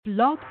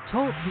Blog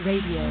Talk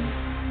Radio.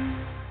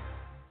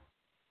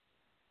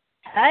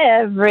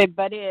 Hi,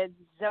 everybody. It's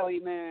Zoe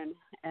Moon,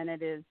 and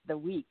it is the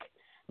week,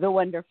 the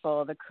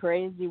wonderful, the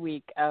crazy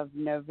week of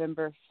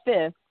November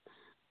 5th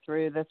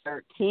through the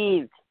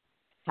 13th.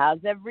 How's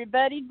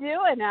everybody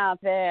doing out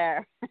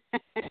there?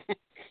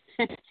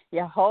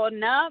 You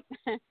holding up?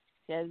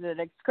 Is it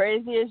as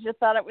crazy as you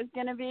thought it was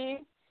going to be?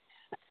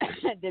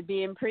 Did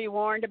being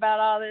pre-warned about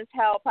all this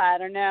help? I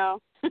don't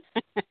know.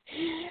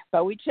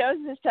 But we chose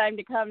this time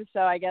to come, so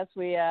I guess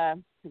we got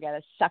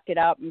to suck it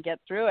up and get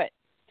through it.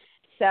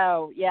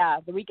 So, yeah,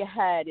 the week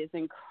ahead is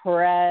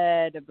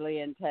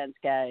incredibly intense,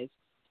 guys.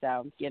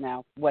 So,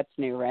 what's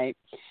new, right?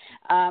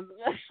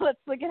 Let's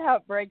look at how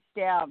it breaks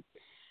down.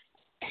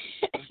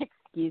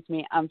 Excuse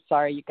me. I'm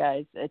sorry, you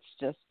guys. It's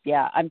just,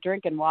 I'm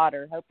drinking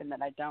water, hoping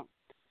that I don't,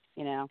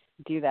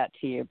 do that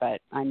to you,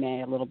 but I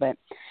may a little bit.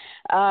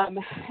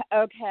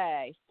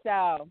 Okay,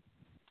 so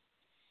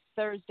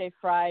Thursday,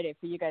 Friday,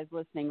 for you guys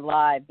listening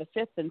live, the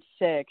 5th and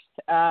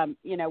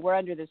 6th, we're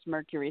under this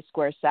Mercury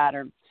square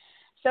Saturn.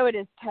 So it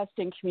is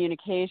testing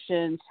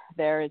communications.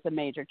 There is a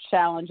major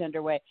challenge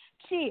underway.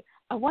 Gee,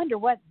 I wonder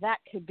what that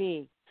could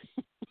be.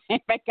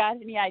 If I got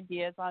any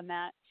ideas on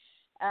that.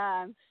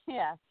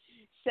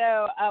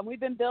 So we've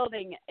been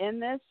building in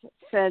this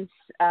since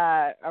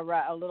a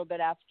little bit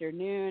after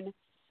noon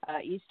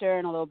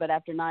Eastern, a little bit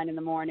after 9 in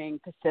the morning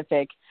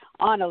Pacific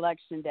on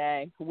Election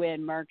Day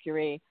when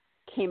Mercury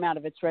came out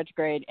of its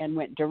retrograde and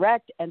went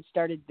direct and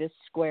started this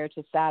square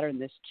to Saturn,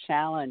 this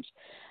challenge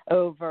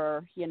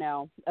over,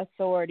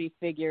 authority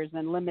figures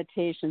and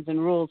limitations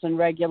and rules and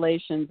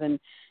regulations and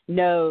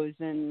no's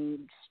and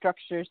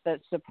structures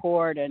that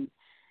support and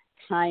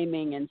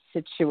timing and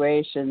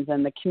situations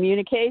and the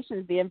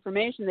communications, the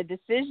information, the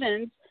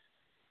decisions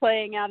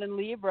playing out in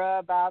Libra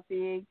about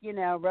the,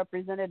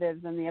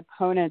 representatives and the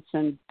opponents.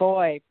 And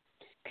boy,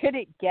 could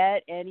it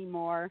get any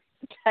more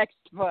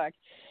textbook?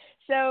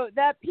 So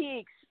that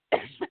peaks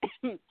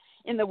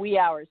in the wee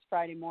hours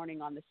Friday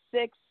morning on the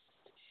 6th.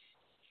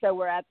 So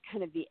we're at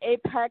kind of the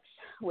apex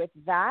with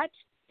that.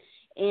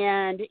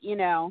 And,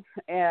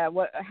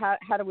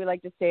 how do we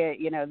like to say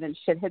it? Then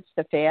shit hits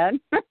the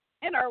fan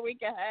in our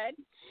week ahead.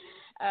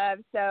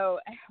 So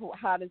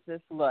how does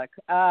this look?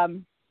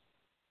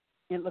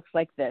 It looks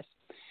like this.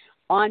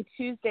 On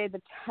Tuesday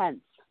the 10th,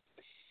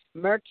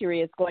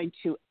 Mercury is going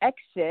to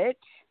exit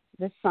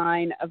the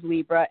sign of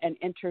Libra and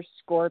enter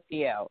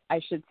Scorpio.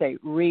 I should say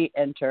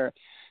re-enter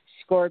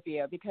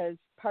Scorpio, because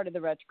part of the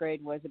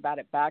retrograde was about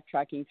it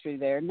backtracking through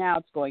there. Now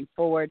it's going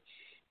forward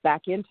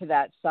back into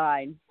that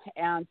sign.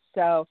 And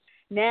so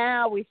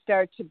now we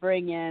start to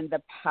bring in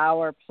the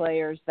power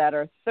players that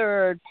are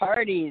third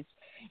parties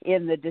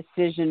in the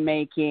decision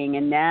making.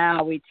 And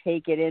now we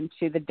take it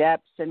into the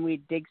depths and we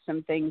dig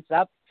some things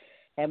up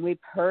and we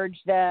purge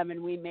them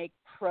and we make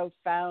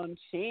profound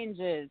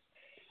changes.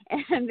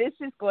 And this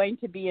is going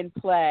to be in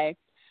play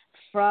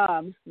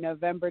from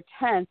November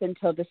 10th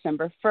until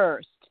December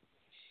 1st.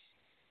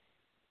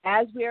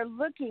 As we are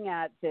looking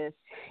at this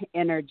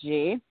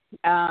energy,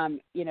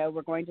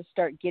 we're going to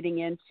start getting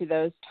into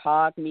those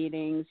talk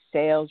meetings,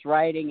 sales,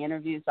 writing,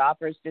 interviews,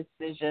 offers,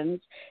 decisions,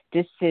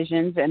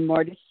 and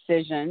more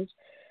decisions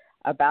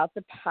about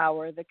the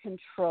power, the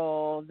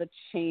control, the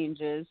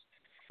changes,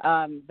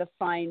 the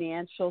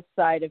financial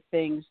side of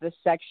things, the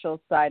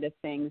sexual side of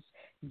things,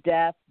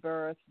 death,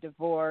 birth,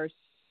 divorce,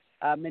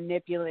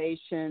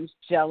 manipulations,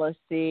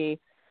 jealousy,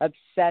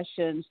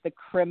 obsessions, the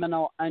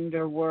criminal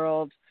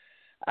underworld.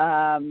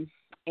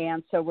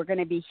 And so we're going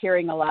to be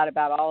hearing a lot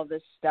about all of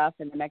this stuff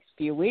in the next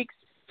few weeks.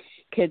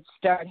 Could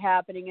start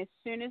happening as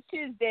soon as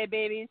Tuesday,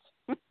 babies.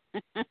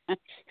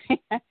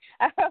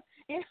 I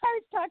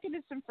was talking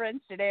to some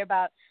friends today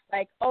about,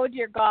 like, oh,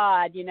 dear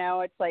God,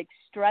 it's like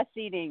stress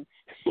eating.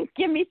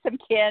 Give me some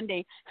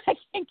candy. I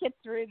can't get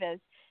through this.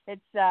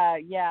 It's,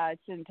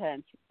 it's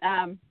intense.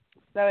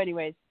 So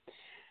anyways,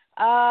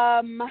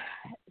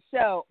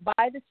 so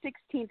by the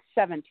 16th,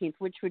 17th,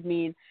 which would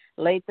mean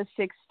late the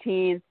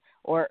 16th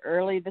or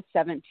early the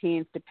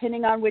 17th,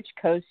 depending on which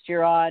coast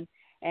you're on,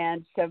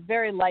 and so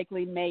very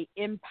likely may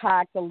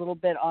impact a little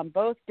bit on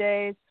both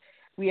days,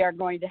 we are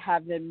going to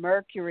have the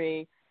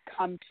Mercury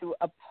come to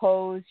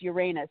oppose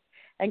Uranus.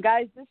 And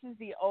guys, this is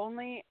the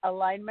only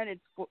alignment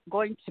it's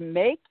going to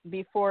make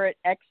before it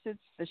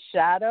exits the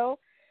shadow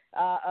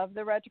of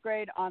the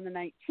retrograde on the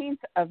 19th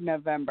of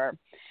November.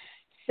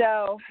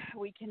 So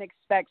we can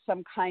expect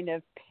some kind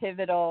of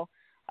pivotal,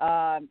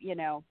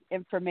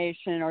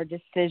 information or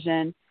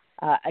decision,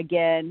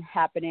 again,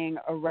 happening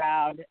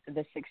around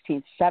the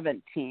 16th,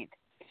 17th.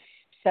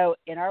 So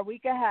in our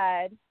week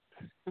ahead,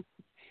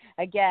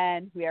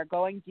 again, we are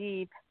going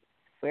deep.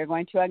 We're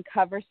going to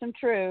uncover some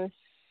truth.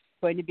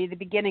 It's going to be the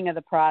beginning of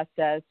the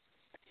process.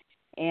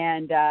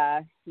 And,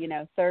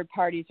 third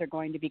parties are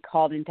going to be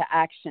called into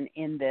action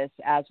in this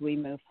as we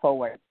move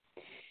forward.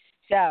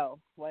 So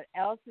what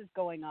else is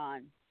going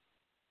on?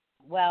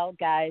 Well,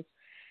 guys,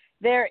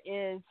 there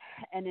is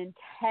an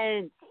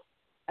intense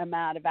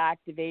amount of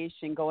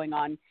activation going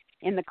on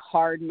in the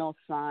cardinal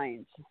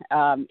signs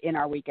in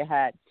our week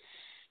ahead.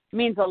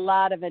 means a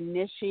lot of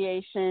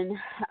initiation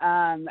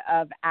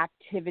of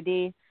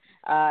activity,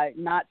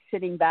 not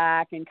sitting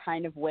back and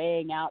kind of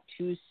weighing out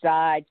two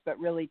sides, but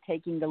really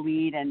taking the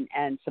lead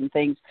and some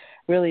things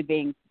really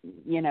being,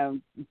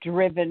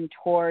 driven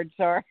towards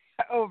or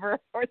over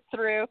or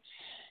through.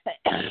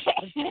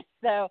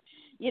 So,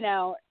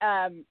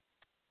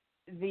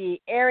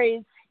 the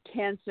Aries,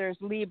 Cancers,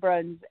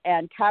 Libras,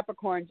 and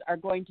Capricorns are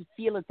going to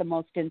feel it the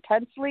most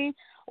intensely,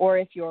 or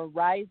if your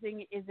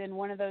rising is in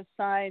one of those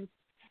signs.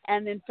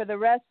 And then for the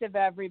rest of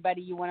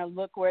everybody, you want to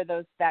look where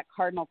that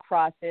cardinal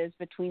cross is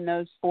between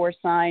those four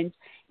signs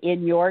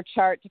in your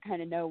chart to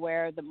kind of know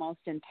where the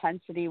most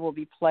intensity will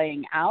be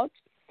playing out.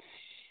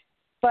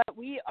 But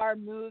we are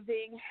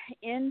moving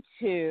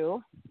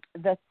into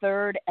the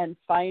third and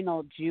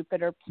final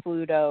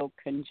Jupiter-Pluto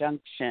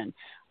conjunction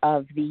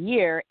of the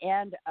year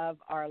and of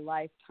our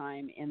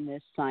lifetime in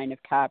this sign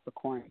of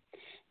Capricorn.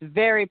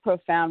 Very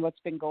profound what's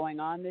been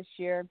going on this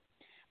year.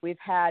 We've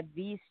had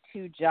these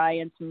two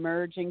giants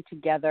merging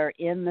together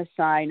in the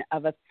sign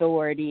of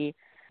authority,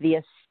 the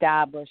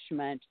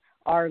establishment,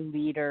 our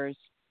leaders,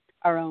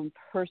 our own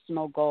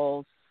personal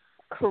goals,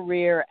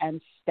 career and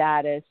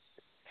status,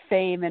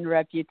 fame and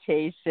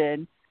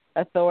reputation,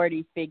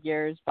 authority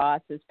figures,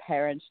 bosses,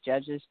 parents,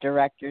 judges,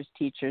 directors,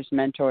 teachers,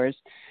 mentors.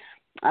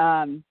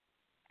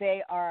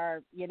 They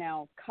are,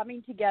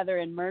 coming together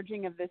and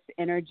merging of this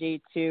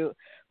energy to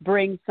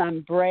bring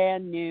some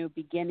brand new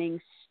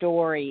beginning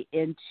story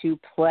into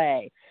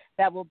play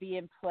that will be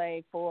in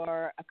play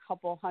for a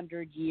couple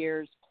hundred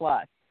years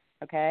plus,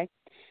 okay?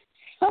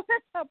 So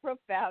that's how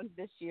profound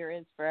this year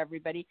is for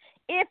everybody.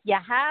 If you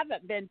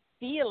haven't been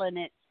feeling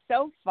it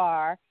so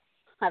far,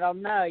 I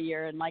don't know,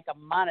 you're in like a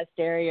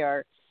monastery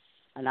or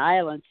an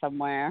island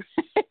somewhere.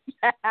 You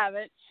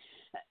haven't.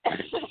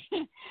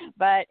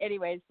 But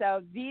anyway,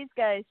 so these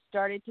guys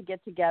started to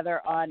get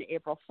together on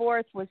April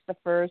 4th was the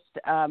first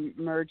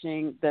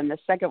merging. Then the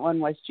second one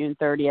was June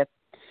 30th.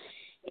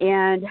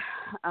 And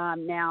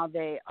now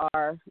they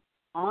are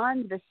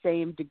on the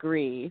same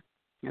degree.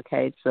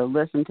 Okay, so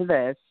listen to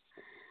this.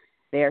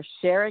 They are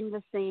sharing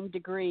the same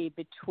degree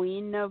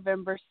between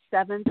November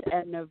 7th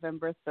and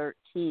November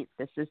 13th.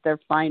 This is their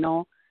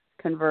final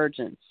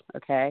convergence,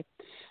 okay?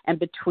 And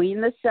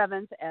between the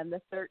 7th and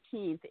the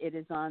 13th, it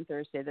is on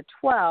Thursday the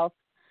 12th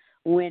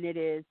when it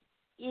is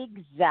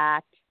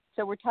exact.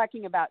 So we're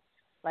talking about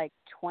like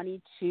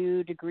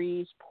 22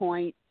 degrees,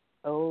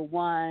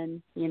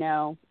 0.01,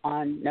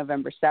 on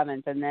November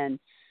 7th, and then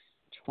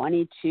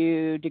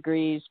 22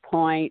 degrees,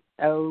 0.06,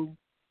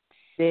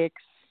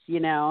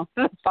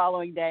 the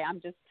following day.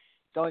 I'm just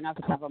going off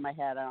the top of my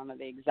head. I don't know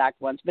the exact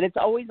ones, but it's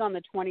always on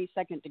the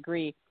 22nd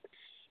degree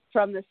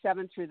from the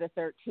 7th through the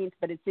 13th,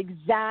 but it's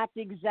exact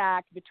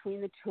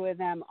between the two of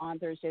them on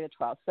Thursday the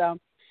 12th. So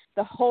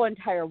the whole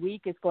entire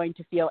week is going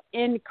to feel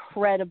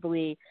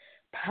incredibly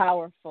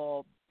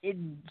powerful,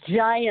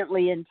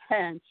 giantly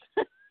intense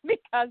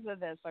because of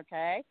this,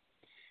 okay?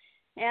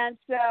 And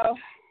so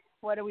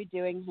what are we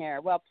doing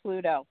here? Well,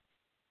 Pluto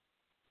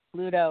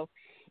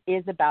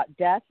is about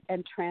death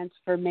and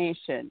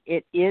transformation.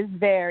 It is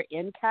there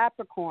in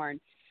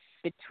Capricorn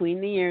between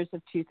the years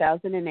of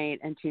 2008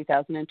 and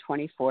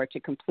 2024 to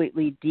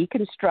completely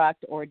deconstruct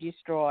or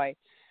destroy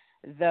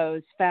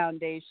those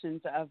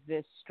foundations of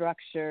the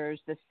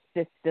structures, the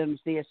systems,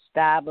 the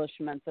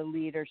establishment, the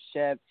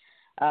leadership,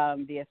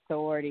 the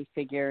authority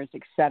figures,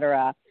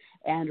 etc.,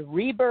 and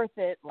rebirth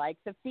it like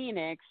the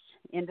phoenix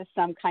into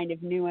some kind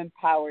of new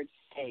empowered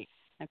state,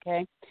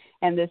 okay?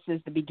 And this is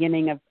the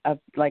beginning of,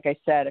 like I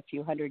said, a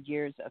few hundred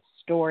years of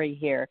story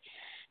here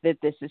that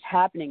this is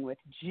happening with.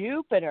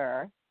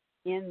 Jupiter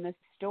in the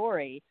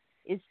story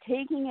is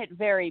taking it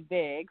very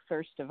big,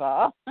 first of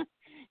all,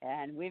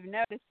 and we've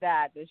noticed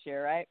that this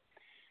year, right?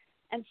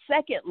 And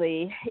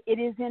secondly, it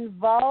is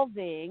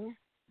involving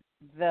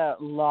the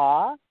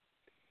law,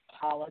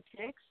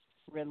 politics,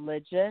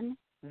 religion,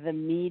 the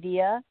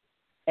media,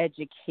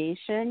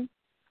 education,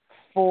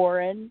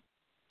 foreign,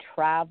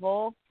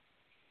 travel,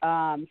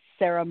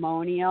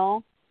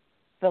 ceremonial,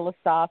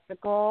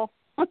 philosophical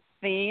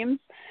themes.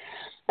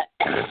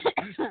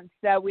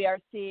 So we are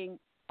seeing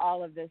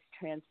all of this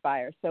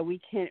transpire. So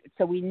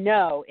we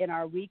know in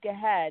our week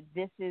ahead,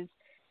 this is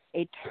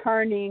a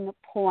turning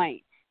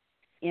point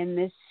in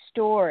this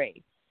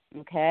story.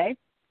 Okay.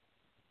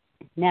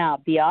 Now,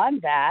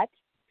 beyond that,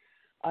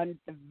 on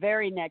the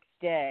very next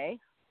day,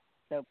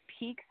 so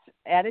peaks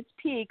at its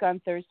peak on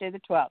Thursday the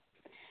 12th,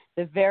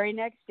 the very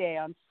next day,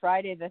 on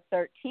Friday the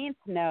 13th,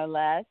 no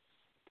less,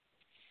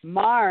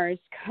 Mars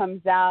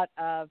comes out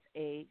of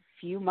a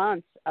few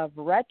months of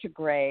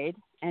retrograde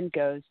and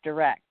goes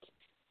direct,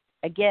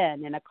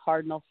 again in a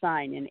cardinal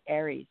sign in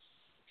Aries.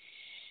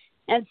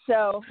 And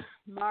so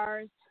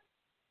Mars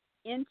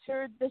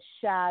entered the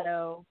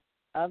shadow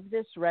of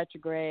this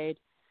retrograde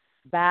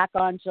back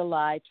on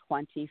July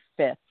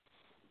 25th.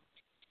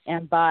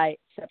 And by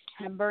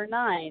September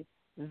 9th,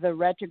 the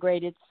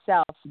retrograde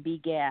itself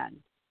began.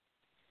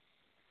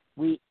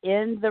 We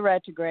end the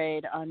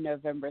retrograde on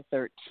November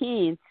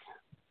 13th,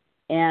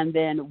 And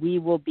then we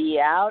will be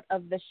out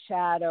of the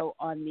shadow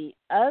on the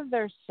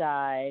other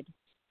side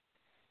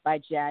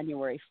by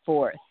January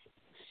 4th.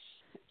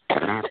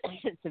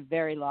 It's a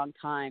very long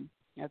time,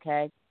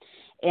 okay?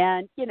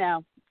 And, you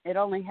know, it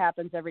only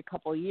happens every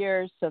couple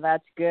years, so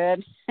that's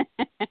good.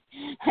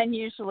 And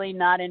usually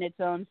not in its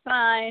own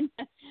sign.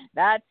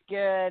 That's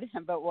good.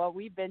 But what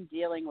we've been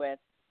dealing with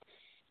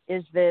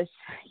is this,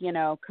 you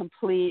know,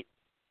 complete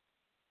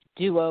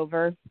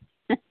do-over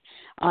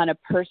on a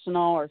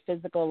personal or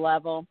physical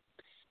level.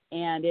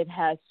 And it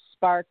has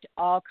sparked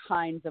all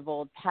kinds of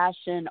old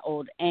passion,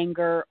 old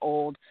anger,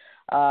 old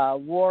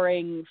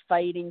warring,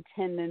 fighting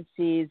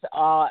tendencies,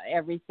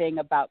 everything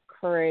about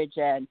courage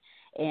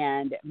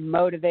and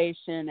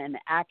motivation and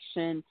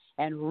action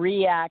and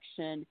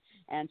reaction.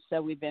 And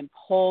so we've been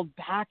pulled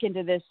back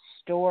into this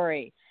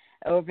story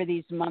over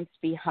these months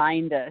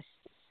behind us.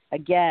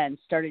 Again,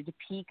 started to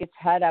peek its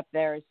head up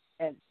there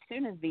as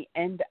soon as the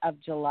end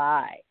of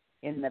July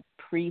in the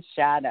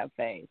pre-shadow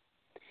phase.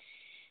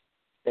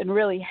 Been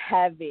really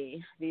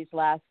heavy these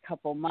last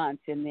couple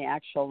months in the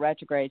actual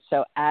retrograde.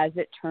 So as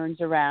it turns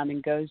around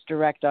and goes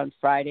direct on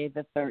Friday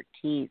the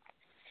 13th,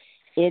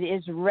 it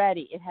is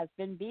ready. It has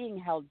been being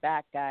held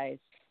back, guys.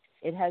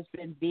 It has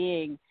been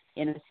being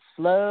in a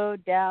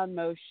slowed down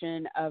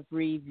motion of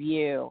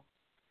review.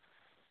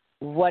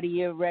 What are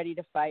you ready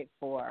to fight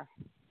for?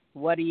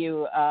 What are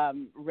you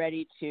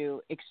ready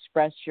to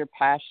express your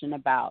passion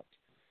about?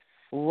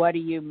 What are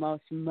you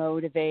most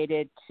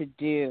motivated to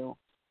do?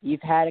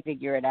 You've had to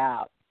figure it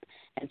out,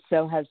 and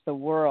so has the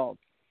world.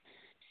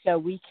 So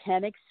we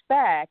can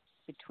expect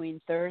between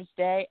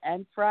Thursday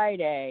and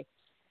Friday,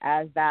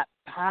 as that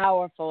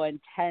powerful,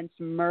 intense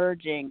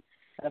merging,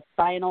 the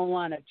final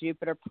one of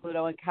Jupiter,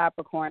 Pluto, and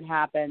Capricorn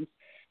happens,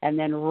 and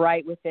then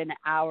right within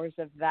hours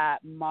of that,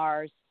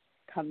 Mars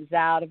comes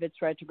out of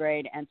its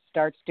retrograde and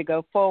starts to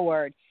go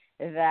forward,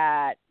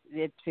 that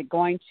it's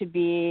going to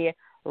be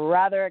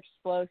rather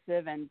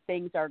explosive and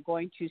things are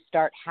going to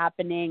start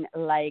happening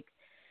like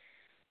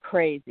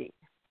crazy,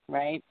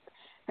 right?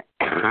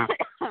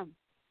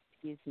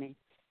 Excuse me.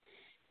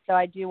 So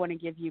I do want to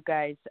give you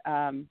guys,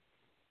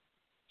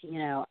 you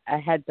know, a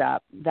heads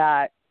up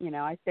that, you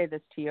know, I say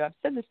this to you. I've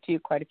said this to you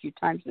quite a few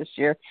times this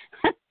year,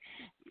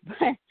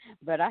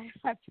 but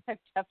I've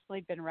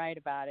definitely been right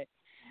about it.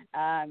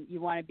 You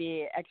want to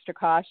be extra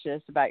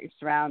cautious about your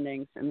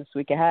surroundings in this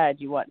week ahead.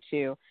 You want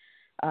to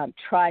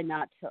try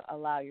not to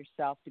allow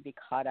yourself to be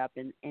caught up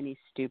in any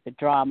stupid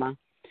drama.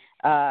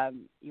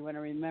 You want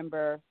to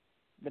remember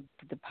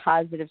the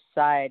positive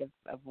side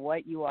of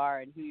what you are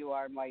and who you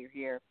are and why you're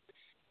here.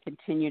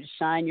 Continue to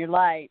shine your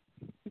light.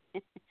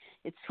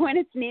 It's when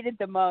it's needed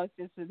the most.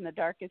 This is in the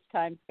darkest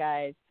times,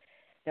 guys.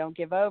 Don't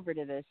give over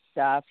to this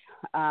stuff.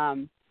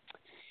 And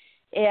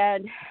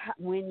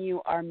when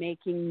you are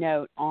making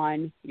note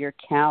on your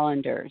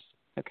calendars,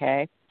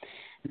 okay,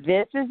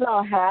 this is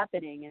all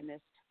happening in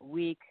this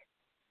week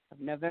of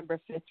November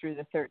 5th through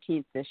the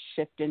 13th, this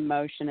shift in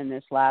motion and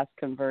this last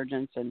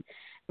convergence and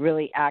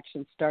really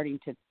action starting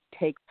to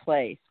take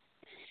place.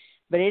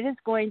 But it is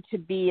going to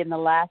be in the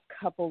last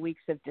couple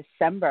weeks of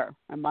December,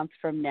 a month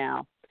from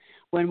now,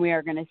 when we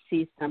are going to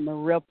see some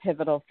real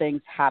pivotal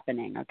things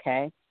happening,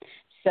 okay?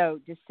 So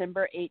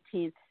December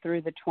 18th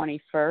through the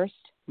 21st,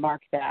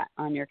 mark that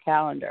on your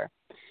calendar.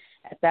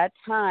 At that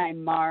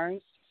time,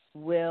 Mars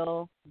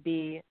will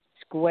be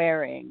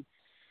squaring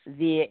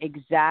the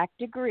exact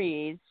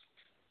degrees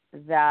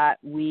that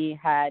we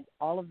had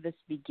all of this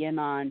begin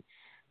on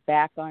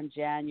back on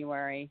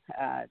January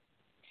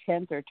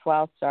 10th or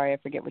 12th, sorry, I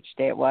forget which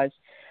day it was,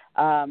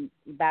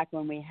 back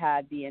when we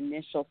had the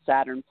initial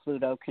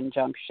Saturn-Pluto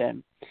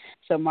conjunction.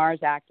 So Mars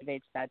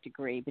activates that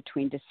degree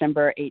between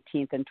December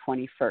 18th and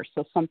 21st.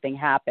 So something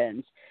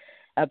happens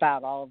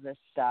about all of this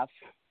stuff,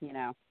 you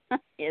know,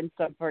 in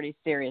some pretty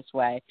serious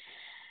way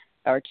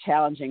or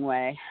challenging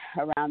way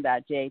around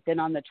that date. Then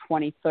on the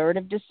 23rd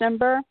of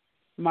December,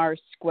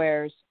 Mars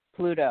squares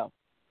Pluto,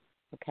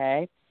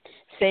 okay?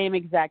 Same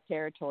exact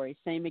territory,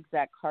 same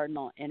exact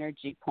cardinal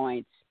energy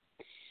points.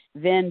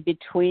 Then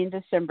between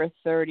December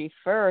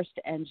 31st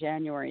and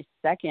January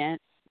 2nd,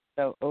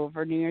 so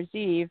over New Year's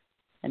Eve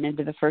and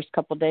into the first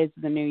couple days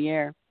of the new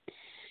year,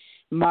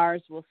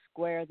 Mars will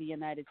square the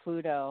united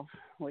Pluto,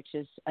 which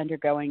is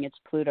undergoing its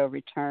Pluto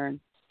return.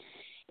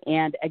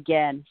 And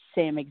again,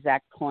 same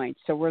exact point.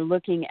 So we're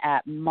looking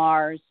at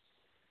Mars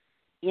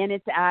in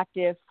its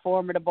active,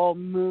 formidable,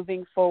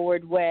 moving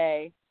forward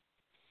way,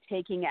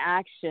 taking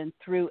action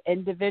through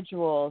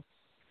individuals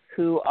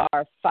who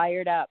are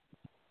fired up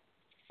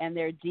and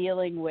they're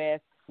dealing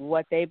with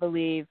what they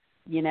believe,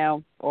 you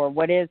know, or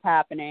what is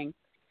happening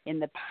in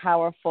the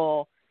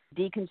powerful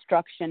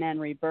deconstruction and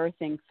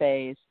rebirthing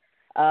phase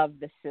of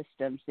the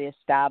systems, the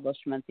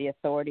establishment, the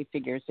authority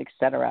figures,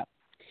 etc.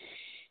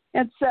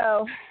 And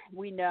so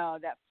we know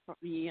that,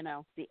 you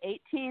know, the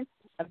 18th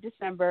of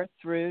December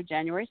through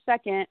January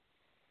 2nd is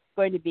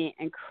going to be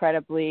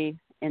incredibly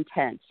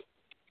intense.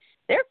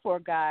 Therefore,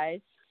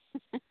 guys,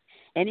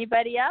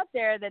 anybody out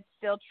there that's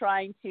still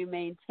trying to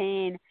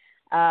maintain,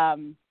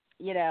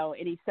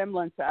 any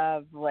semblance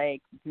of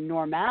like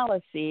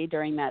normalcy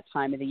during that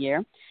time of the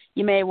year.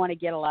 You may want to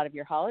get a lot of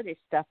your holiday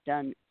stuff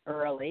done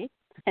early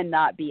and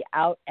not be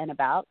out and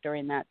about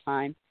during that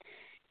time,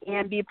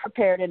 and be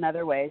prepared in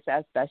other ways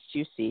as best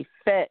you see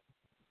fit.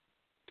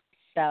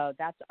 So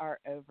that's our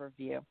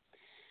overview.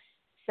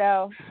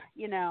 So,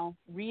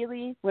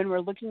 really, when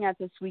we're looking at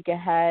this week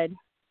ahead,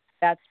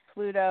 that's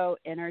Pluto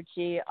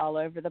energy all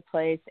over the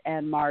place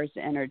and Mars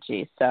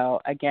energy. So,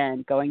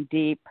 again, going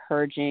deep,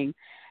 purging,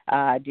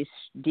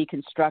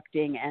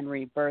 deconstructing and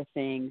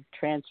rebirthing,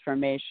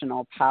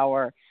 transformational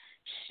power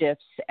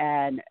shifts,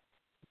 and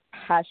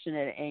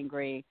passionate,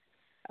 angry,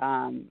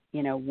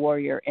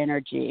 warrior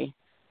energy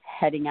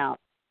heading out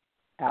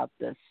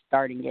the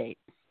starting gate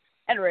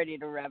and ready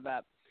to rev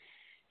up.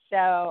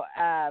 So,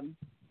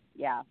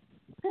 yeah,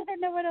 I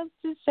don't know what else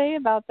to say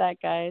about that,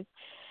 guys,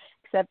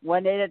 except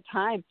one day at a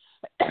time.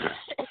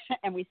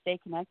 And we stay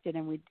connected,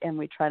 and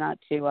we try not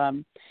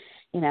to,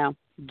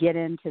 get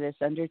into this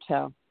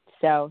undertow.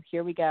 So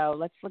here we go.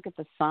 Let's look at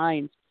the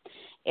signs.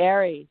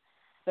 Aries,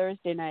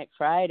 Thursday night,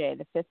 Friday,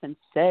 the 5th and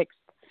 6th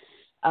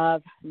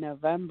of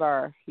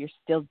November. You're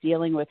still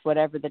dealing with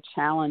whatever the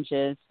challenge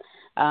is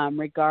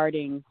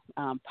regarding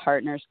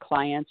partners,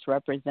 clients,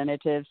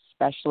 representatives,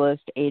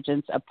 specialists,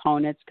 agents,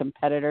 opponents,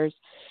 competitors,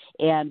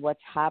 and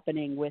what's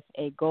happening with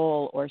a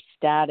goal or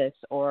status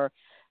or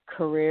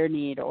career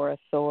need or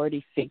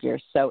authority figure.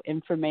 So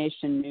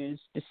information, news,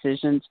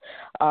 decisions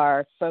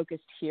are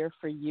focused here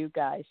for you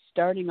guys.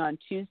 Starting on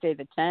Tuesday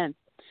the 10th,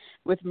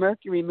 with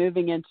Mercury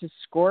moving into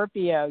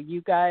Scorpio,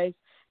 you guys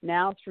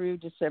now through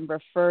December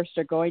 1st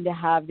are going to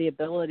have the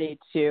ability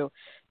to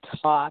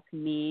talk,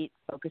 meet,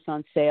 focus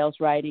on sales,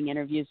 writing,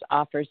 interviews,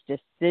 offers,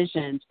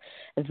 decisions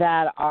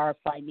that are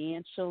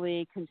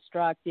financially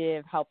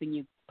constructive, helping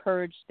you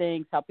purge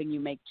things, helping you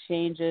make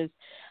changes,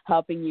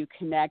 helping you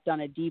connect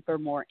on a deeper,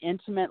 more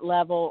intimate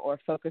level, or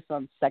focus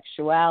on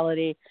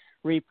sexuality,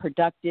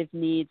 reproductive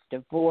needs,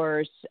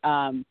 divorce,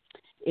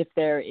 if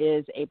there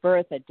is a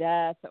birth, a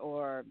death,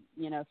 or,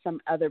 some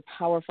other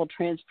powerful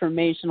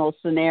transformational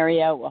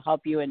scenario, will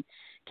help you in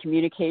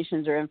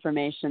communications or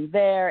information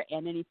there,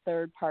 and any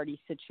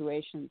third-party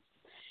situations.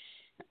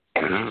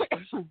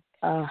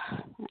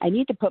 I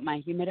need to put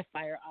my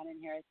humidifier on in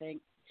here, I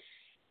think.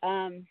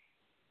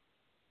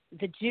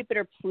 The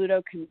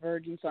Jupiter-Pluto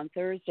convergence on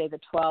Thursday the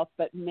 12th,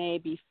 but may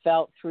be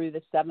felt through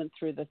the 7th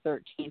through the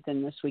 13th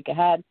in this week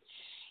ahead,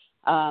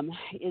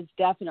 is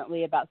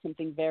definitely about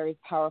something very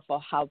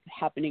powerful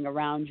happening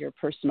around your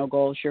personal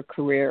goals, your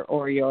career,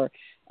 or your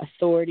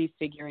authority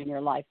figure in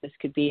your life. This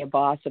could be a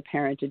boss, a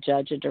parent, a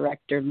judge, a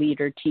director,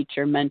 leader,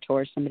 teacher,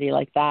 mentor, somebody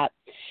like that.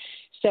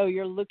 So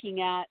you're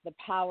looking at the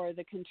power,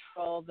 the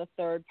control, the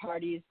third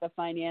parties, the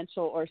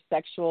financial or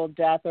sexual,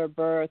 death or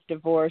birth,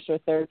 divorce, or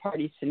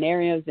third-party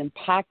scenarios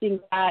impacting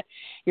that.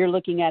 You're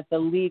looking at the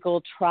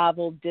legal,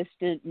 travel,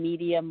 distant,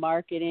 media,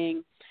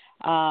 marketing,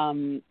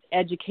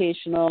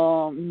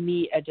 educational,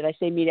 did I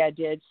say media? I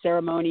did.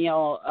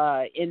 Ceremonial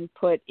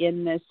input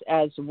in this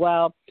as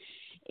well.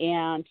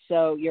 And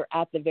so you're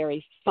at the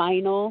very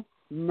final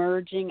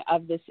merging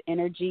of this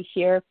energy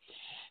here,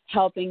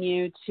 helping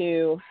you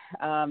to,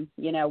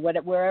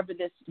 wherever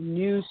this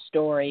news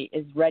story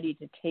is ready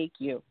to take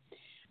you.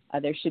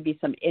 There should be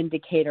some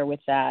indicator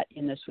with that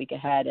in this week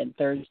ahead, and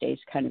Thursday's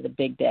kind of the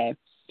big day.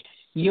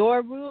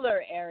 Your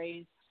ruler,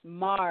 Aries,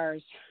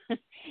 Mars,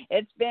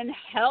 it's been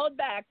held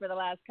back for the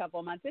last couple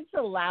of months. It's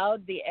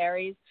allowed the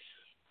Aries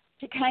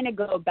to kind of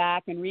go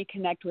back and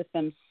reconnect with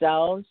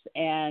themselves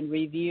and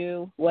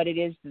review what it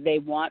is that they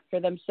want for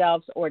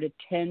themselves, or to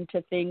tend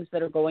to things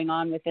that are going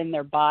on within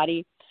their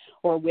body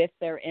or with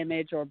their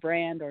image or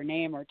brand or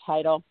name or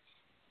title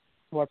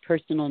or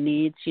personal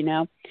needs,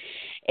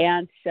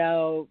 And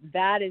so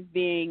that is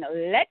being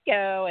let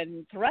go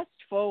and thrust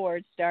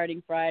forward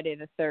starting Friday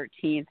the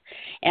 13th.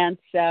 And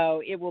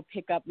so it will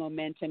pick up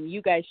momentum.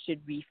 You guys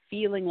should be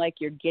feeling like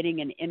you're getting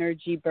an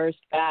energy burst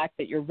back,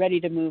 that you're ready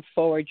to move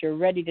forward. You're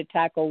ready to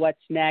tackle what's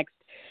next.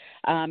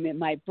 It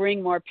might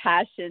bring more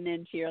passion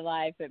into your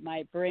life. It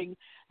might bring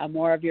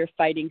more of your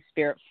fighting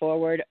spirit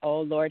forward.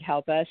 Oh, Lord,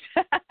 help us.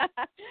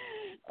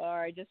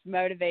 Or just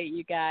motivate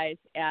you guys.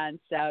 And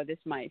so this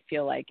might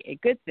feel like a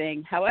good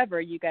thing.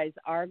 However, you guys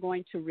are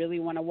going to really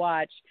want to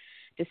watch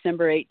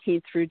December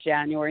 18th through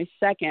January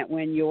 2nd,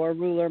 when your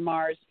ruler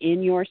Mars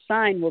in your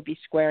sign will be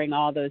squaring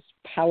all those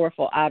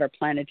powerful outer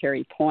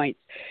planetary points.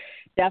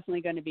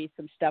 Definitely going to be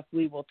some stuff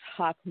we will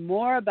talk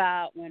more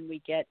about when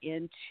we get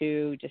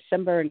into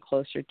December and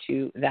closer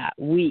to that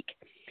week.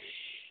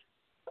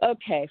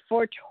 Okay,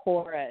 for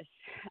Taurus,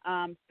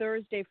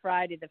 Thursday,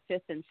 Friday, the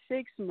 5th and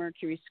 6th,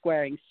 Mercury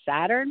squaring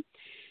Saturn.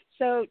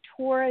 So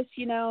Taurus,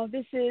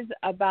 this is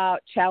about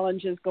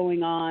challenges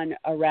going on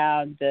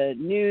around the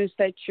news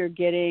that you're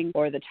getting,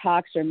 or the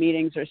talks or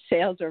meetings or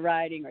sales or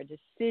writing or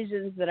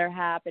decisions that are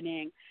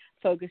happening,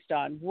 focused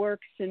on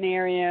work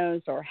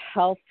scenarios or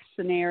health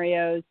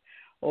scenarios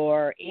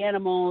or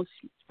animals,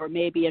 or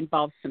maybe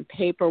involves some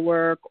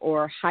paperwork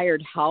or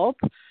hired help,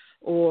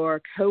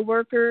 or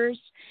coworkers,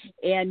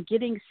 and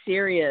getting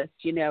serious,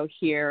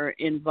 here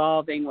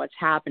involving what's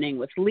happening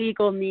with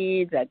legal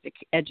needs,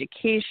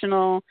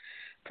 educational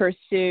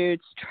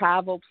pursuits,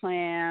 travel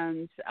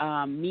plans,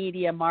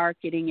 media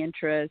marketing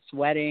interests,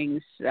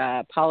 weddings,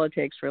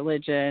 politics,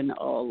 religion,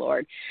 oh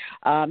Lord.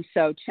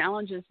 So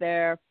challenges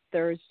there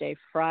Thursday,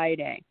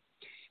 Friday.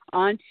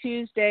 On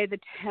Tuesday the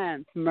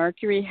 10th,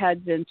 Mercury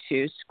heads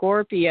into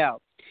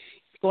Scorpio.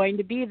 It's going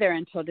to be there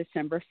until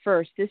December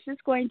 1st. This is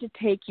going to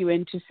take you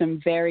into some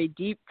very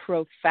deep,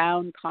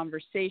 profound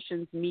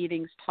conversations,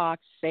 meetings,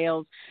 talks,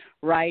 sales,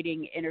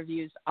 writing,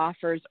 interviews,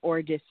 offers,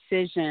 or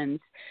decisions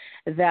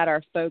that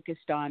are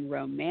focused on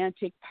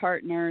romantic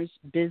partners,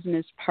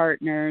 business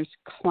partners,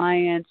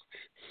 clients,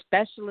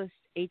 specialists,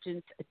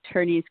 agents,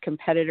 attorneys,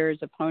 competitors,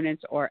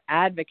 opponents, or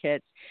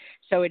advocates.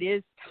 So it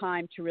is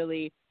time to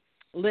really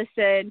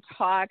listen,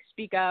 talk,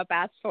 speak up,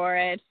 ask for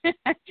it,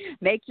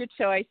 make your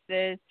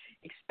choices,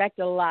 expect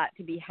a lot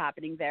to be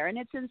happening there. And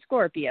it's in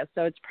Scorpio,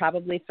 so it's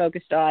probably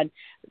focused on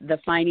the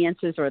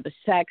finances or the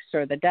sex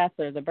or the death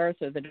or the birth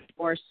or the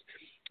divorce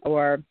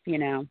or,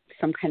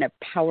 some kind of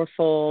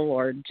powerful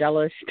or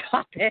jealous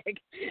topic.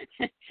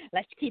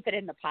 Let's keep it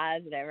in the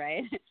positive,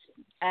 right?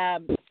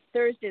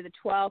 Thursday the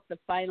 12th, the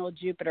final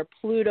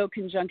Jupiter-Pluto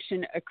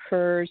conjunction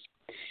occurs.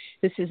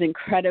 This is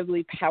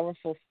incredibly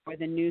powerful for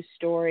the new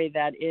story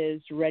that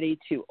is ready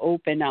to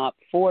open up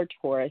for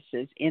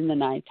Tauruses in the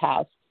ninth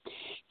house.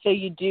 So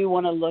you do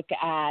want to look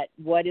at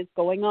what is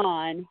going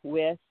on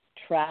with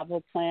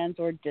travel plans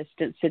or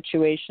distant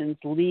situations,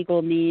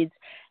 legal needs,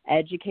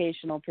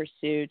 educational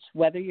pursuits,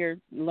 whether you're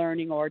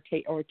learning or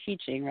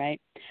teaching,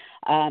 right?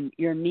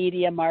 Your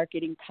media,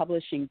 marketing,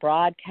 publishing,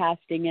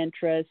 broadcasting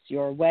interests,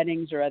 your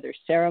weddings or other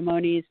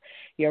ceremonies,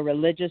 your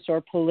religious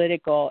or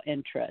political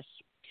interests.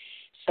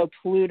 So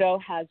Pluto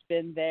has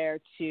been there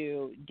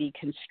to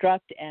deconstruct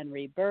and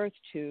rebirth,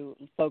 to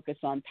focus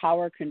on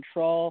power,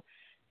 control,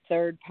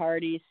 third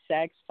party,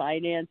 sex,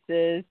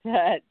 finances,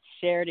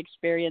 shared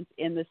experience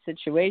in the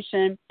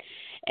situation.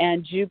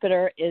 And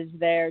Jupiter is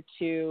there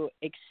to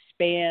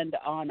expand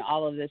on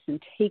all of this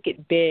and take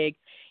it big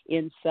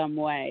in some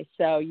way.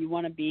 So you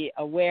want to be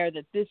aware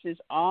that this is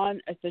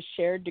on at the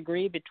shared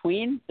degree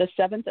between the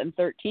 7th and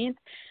 13th,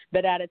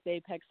 but at its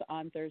apex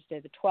on Thursday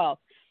the 12th.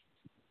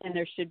 And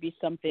there should be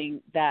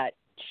something that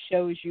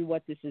shows you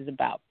what this is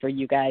about for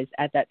you guys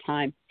at that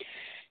time.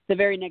 The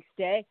very next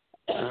day,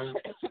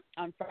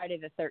 on Friday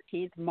the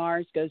 13th,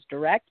 Mars goes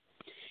direct,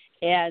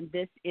 and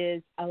this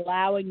is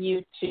allowing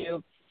you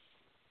to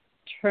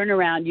turn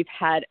around. You've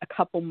had a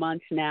couple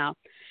months now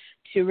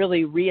to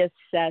really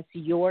reassess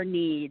your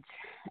needs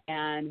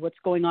and what's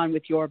going on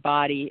with your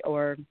body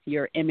or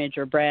your image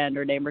or brand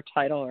or name or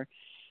title or,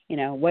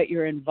 what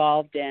you're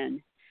involved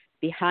in.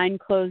 Behind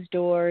closed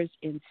doors,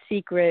 in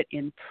secret,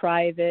 in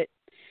private,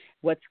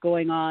 what's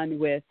going on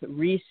with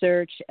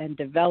research and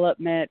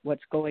development,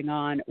 what's going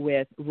on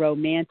with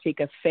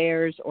romantic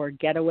affairs or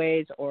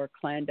getaways or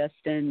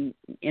clandestine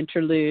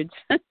interludes,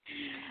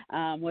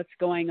 what's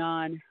going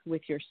on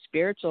with your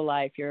spiritual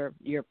life, your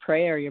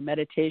prayer, your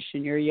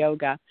meditation, your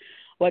yoga,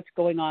 what's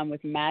going on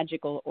with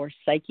magical or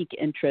psychic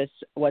interests,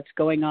 what's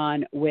going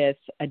on with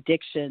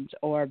addictions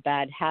or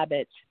bad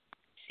habits,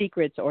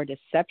 secrets or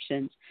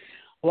deceptions,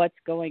 what's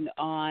going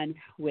on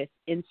with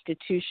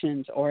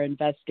institutions or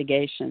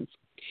investigations.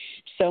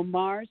 So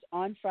Mars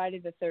on Friday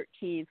the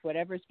 13th,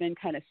 whatever's been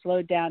kind of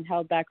slowed down,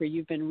 held back, or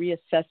you've been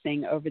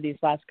reassessing over these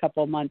last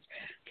couple of months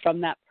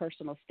from that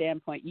personal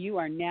standpoint, you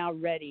are now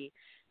ready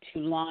to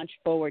launch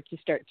forward, to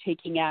start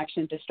taking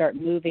action, to start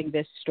moving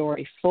this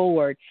story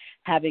forward,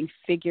 having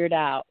figured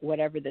out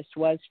whatever this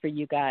was for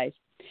you guys.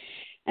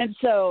 And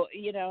so,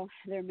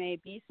 there may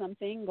be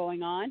something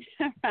going on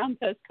around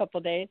those couple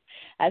of days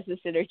as this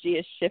energy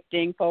is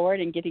shifting forward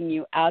and getting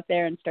you out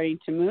there and starting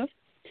to move.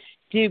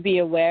 Do be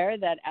aware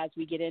that as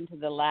we get into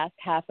the last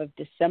half of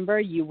December,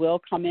 you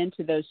will come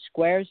into those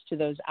squares to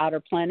those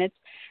outer planets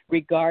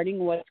regarding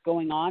what's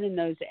going on in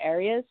those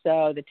areas.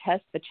 So the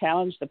test, the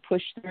challenge, the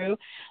push through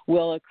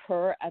will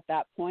occur at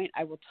that point.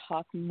 I will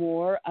talk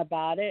more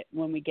about it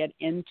when we get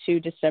into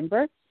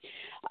December,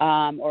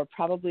 or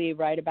probably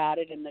write about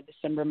it in the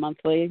December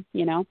monthly,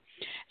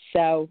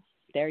 So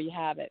there you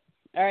have it.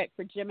 All right,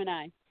 for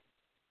Gemini.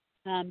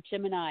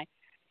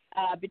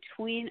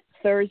 Between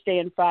Thursday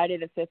and Friday,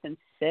 the 5th and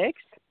 6th,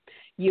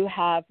 you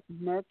have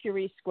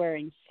Mercury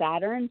squaring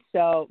Saturn.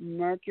 So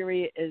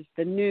Mercury is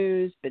the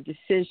news, the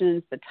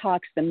decisions, the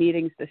talks, the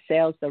meetings, the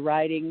sales, the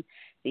writing,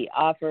 the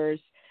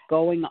offers,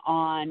 going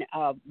on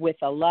with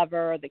a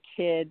lover, the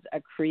kids,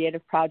 a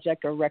creative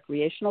project or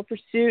recreational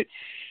pursuit,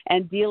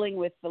 and dealing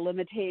with the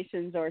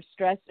limitations or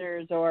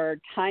stressors or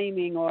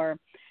timing or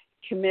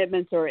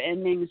commitments or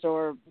endings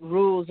or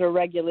rules or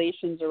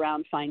regulations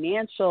around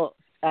financial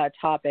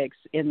topics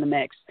in the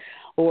mix,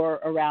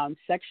 or around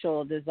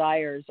sexual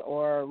desires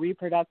or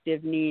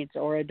reproductive needs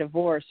or a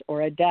divorce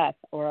or a death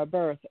or a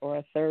birth or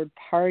a third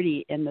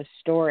party in the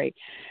story.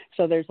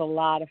 So there's a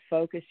lot of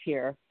focus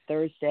here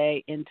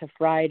Thursday into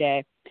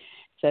Friday.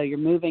 So you're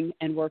moving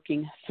and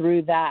working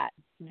through that.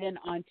 Then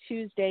on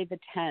Tuesday the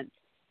 10th,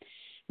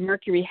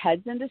 Mercury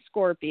heads into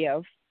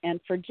Scorpio. And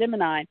for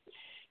Gemini,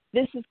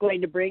 this is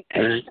going to bring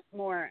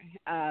more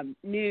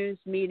news,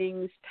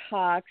 meetings,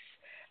 talks,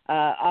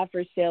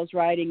 offers, sales,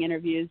 writing,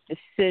 interviews,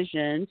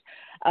 decisions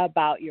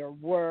about your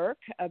work,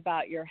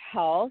 about your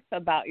health,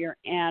 about your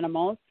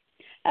animals,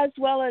 as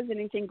well as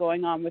anything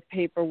going on with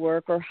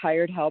paperwork or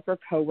hired help or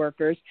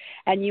coworkers.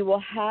 And you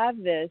will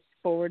have this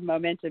forward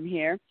momentum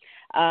here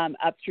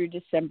up through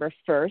December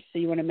 1st, so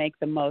you want to make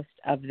the most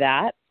of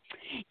that.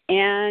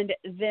 And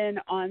then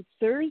on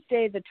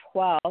Thursday the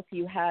 12th,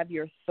 you have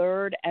your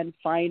third and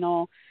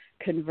final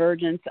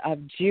convergence of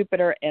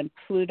Jupiter and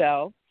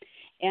Pluto.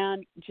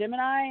 And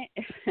Gemini,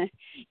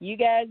 you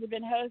guys have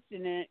been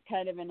hosting it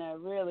kind of in a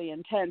really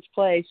intense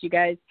place. You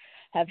guys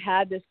have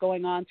had this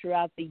going on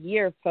throughout the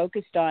year,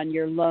 focused on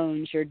your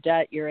loans, your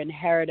debt, your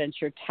inheritance,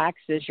 your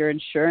taxes, your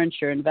insurance,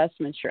 your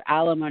investments, your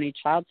alimony,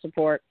 child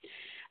support,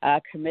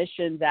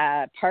 commissions,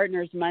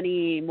 partners,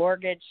 money,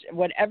 mortgage,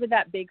 whatever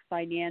that big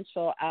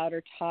financial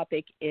outer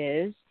topic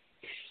is.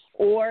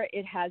 Or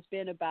it has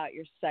been about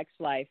your sex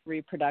life,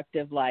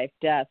 reproductive life,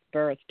 death,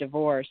 birth,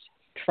 divorce,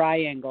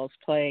 triangles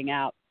playing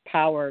out,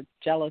 power,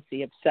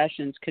 jealousy,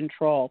 obsessions,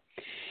 control.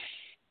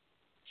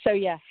 So,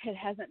 yeah, it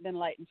hasn't been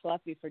light and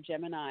fluffy for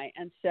Gemini.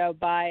 And so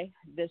by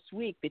this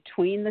week,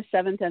 between the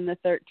 7th and the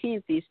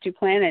 13th, these two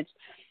planets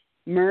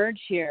merge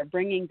here,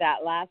 bringing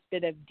that last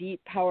bit of deep,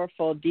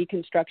 powerful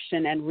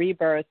deconstruction and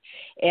rebirth,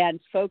 and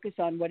focus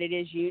on what it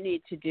is you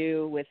need to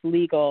do with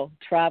legal,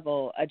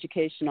 travel,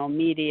 educational,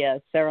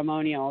 media,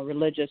 ceremonial,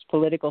 religious,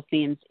 political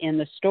themes in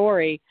the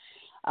story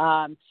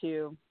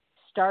to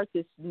start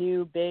this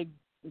new, big,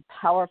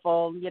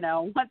 powerful,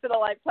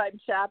 once-in-a-lifetime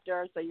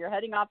chapter. So you're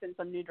heading off in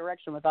some new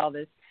direction with all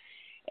this.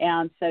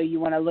 And so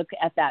you want to look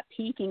at that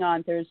peaking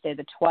on Thursday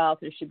the 12th.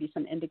 There should be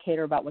some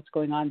indicator about what's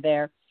going on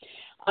there.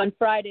 On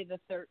Friday the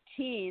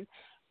 13th,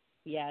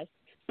 yes,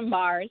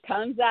 Mars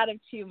comes out of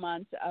 2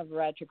 months of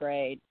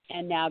retrograde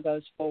and now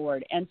goes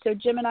forward. And so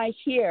Gemini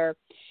here,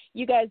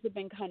 you guys have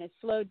been kind of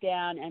slowed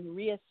down and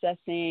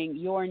reassessing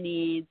your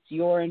needs,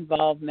 your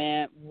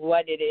involvement,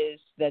 what it is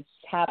that's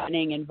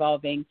happening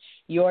involving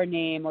your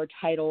name or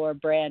title or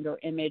brand or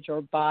image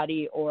or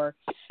body or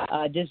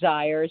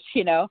desires,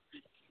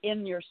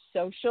 in your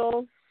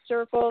social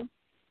circle.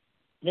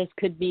 This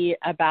could be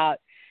about,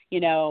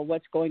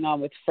 what's going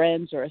on with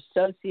friends or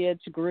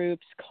associates,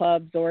 groups,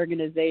 clubs,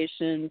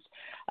 organizations,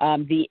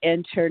 the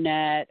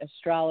internet,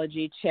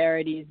 astrology,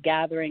 charities,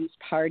 gatherings,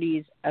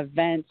 parties,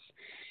 events.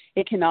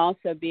 It can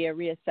also be a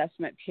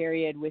reassessment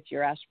period with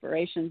your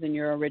aspirations and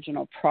your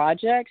original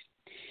projects.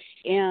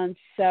 And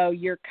so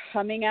you're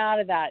coming out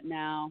of that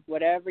now,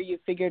 whatever you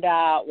figured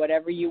out,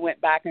 whatever you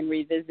went back and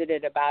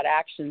revisited about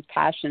actions,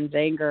 passions,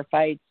 anger,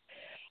 fights,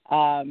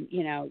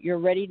 you're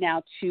ready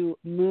now to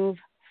move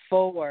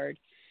forward,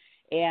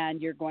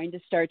 and you're going to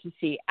start to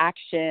see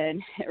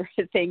action,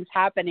 things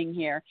happening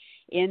here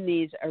in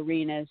these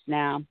arenas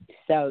now.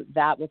 So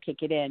that will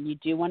kick it in. You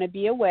do want to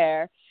be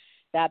aware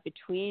that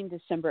between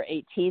December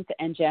 18th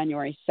and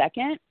January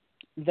 2nd,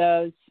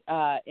 those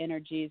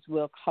energies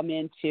will come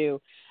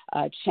into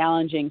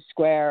challenging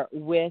square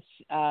with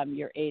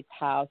your 8th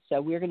house.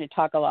 So we're going to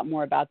talk a lot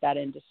more about that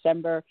in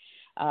December.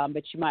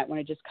 But you might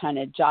want to just kind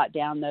of jot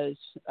down those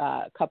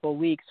couple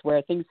weeks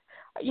where things,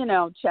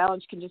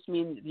 challenge can just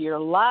mean you're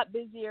a lot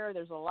busier,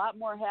 there's a lot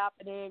more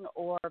happening,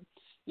 or,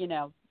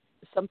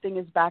 something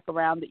is back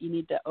around that you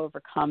need to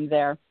overcome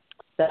there.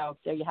 So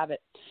there you have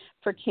it.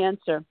 For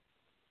Cancer,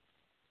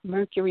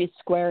 Mercury is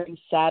squaring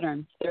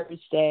Saturn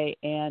Thursday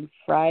and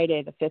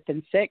Friday, the 5th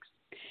and 6th.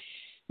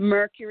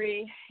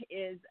 Mercury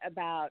is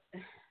about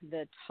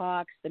the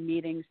talks, the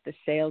meetings, the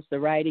sales, the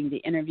writing, the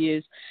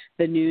interviews,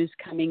 the news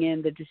coming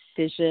in, the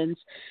decisions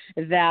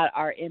that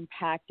are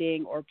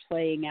impacting or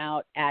playing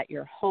out at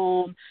your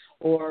home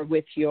or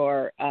with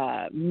your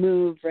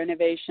move,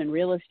 renovation,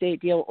 real estate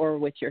deal, or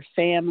with your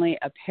family,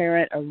 a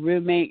parent, a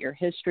roommate, your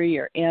history,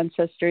 your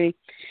ancestry.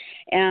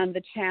 And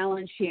the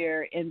challenge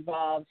here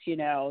involves,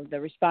 the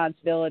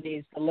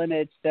responsibilities, the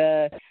limits,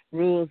 the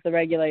rules, the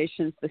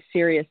regulations, the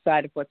serious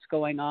side of what's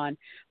going on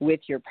with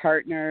your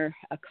partner,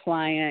 a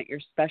client, your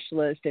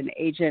specialist, an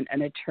agent,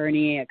 an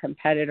attorney, a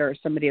competitor,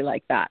 somebody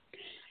like that.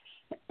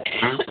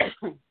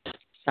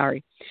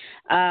 Sorry.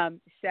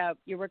 So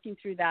you're working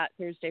through that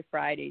Thursday,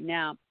 Friday.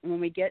 Now, when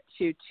we get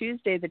to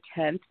Tuesday the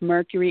 10th,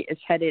 Mercury is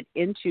headed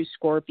into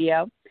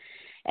Scorpio,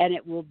 and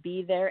it will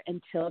be there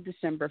until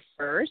December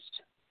 1st.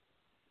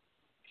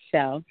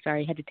 So,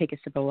 sorry, I had to take a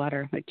sip of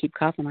water. I keep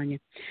coughing on you.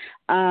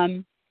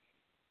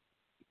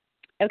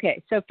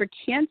 Okay, so for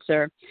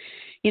Cancer,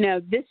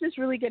 this is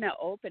really going to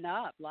open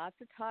up lots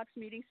of talks,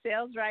 meetings,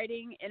 sales,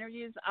 writing,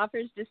 interviews,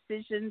 offers,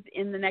 decisions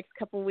in the next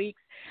couple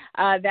weeks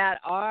that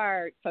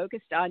are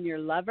focused on your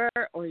lover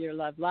or your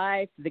love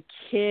life, the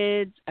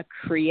kids, a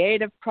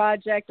creative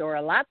project, or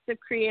lots of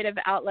creative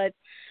outlets,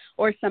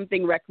 or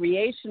something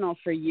recreational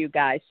for you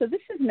guys. So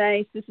this is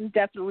nice. This is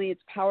definitely,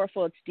 it's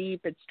powerful, it's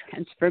deep, it's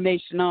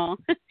transformational.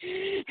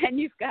 And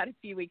you've got a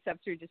few weeks up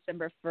through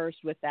December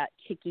 1st with that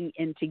kicking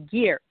into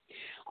gear.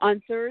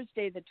 On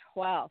Thursday, the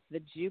 12th,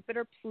 the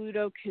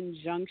Jupiter-Pluto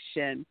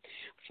conjunction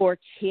for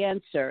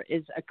Cancer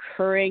is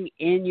occurring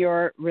in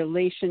your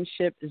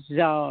relationship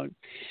zone.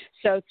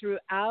 So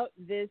throughout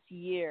this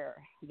year,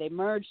 they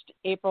merged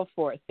April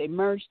 4th. They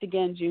merged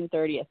again June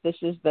 30th. This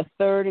is the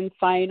third and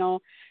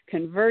final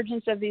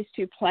convergence of these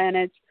two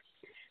planets.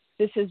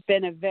 This has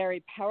been a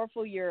very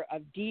powerful year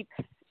of deep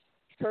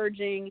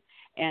purging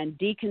and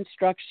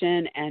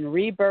deconstruction and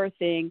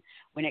rebirthing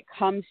when it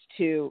comes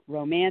to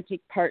romantic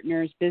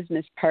partners,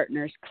 business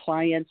partners,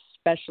 clients,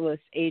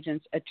 specialists,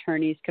 agents,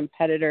 attorneys,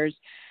 competitors,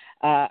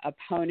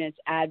 opponents,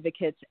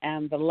 advocates,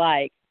 and the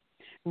like,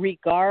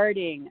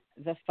 regarding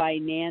the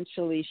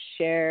financially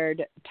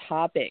shared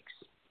topics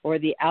or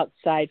the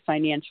outside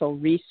financial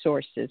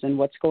resources and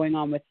what's going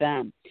on with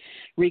them,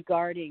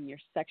 regarding your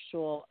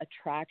sexual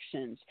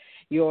attractions,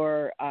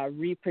 your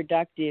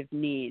reproductive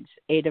needs,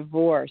 a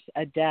divorce,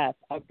 a death,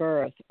 a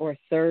birth, or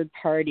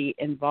third-party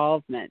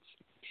involvements,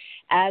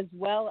 as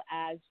well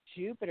as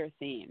Jupiter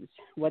themes,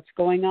 what's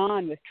going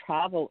on with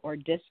travel or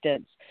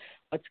distance,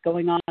 what's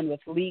going on with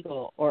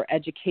legal or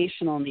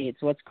educational needs,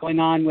 what's going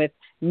on with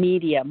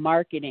media,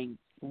 marketing,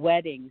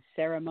 weddings,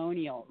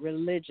 ceremonial,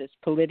 religious,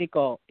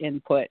 political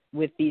input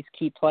with these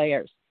key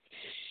players.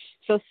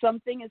 So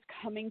something is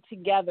coming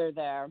together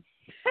there.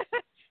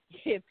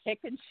 You pick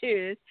and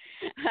choose,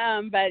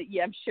 but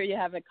yeah, I'm sure you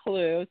have a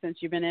clue since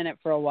you've been in it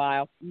for a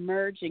while.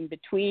 Merging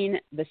between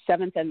the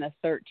 7th and the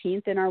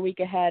 13th in our week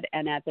ahead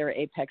and at their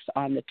apex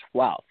on the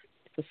 12th.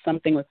 So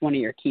something with one of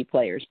your key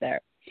players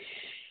there.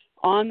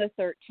 On the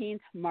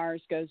 13th,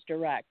 Mars goes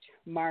direct.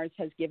 Mars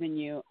has given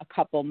you a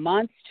couple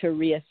months to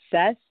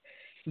reassess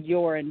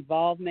your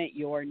involvement,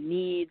 your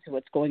needs,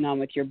 what's going on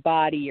with your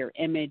body, your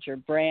image, your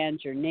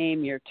brand, your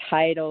name, your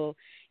title,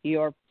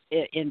 your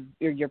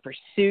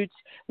pursuits.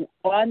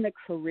 On the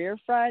career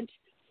front,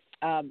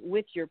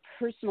 with your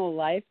personal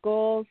life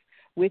goals,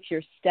 with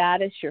your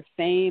status, your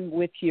fame,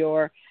 with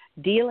your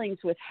dealings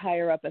with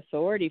higher up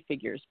authority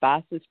figures,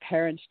 bosses,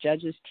 parents,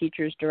 judges,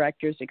 teachers,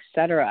 directors,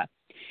 etc.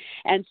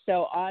 And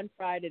so on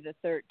Friday the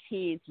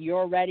 13th,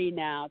 you're ready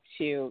now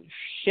to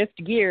shift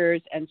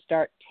gears and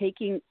start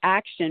taking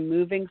action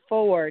moving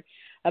forward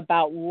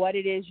about what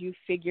it is you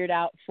figured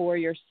out for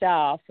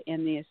yourself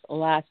in these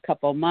last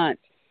couple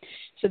months.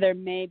 So there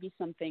may be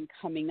something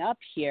coming up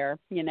here,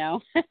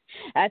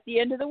 at the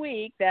end of the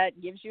week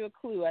that gives you a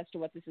clue as to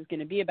what this is going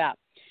to be about.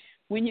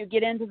 When you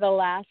get into the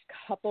last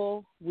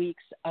couple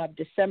weeks of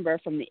December,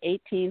 from the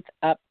 18th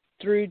up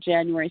through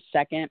January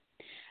 2nd,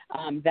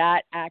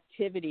 that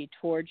activity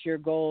towards your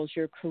goals,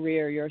 your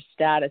career, your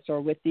status, or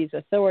with these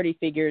authority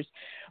figures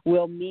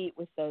will meet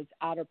with those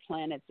outer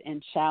planets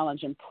and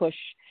challenge and push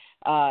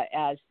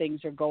as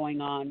things are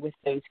going on with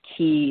those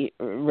key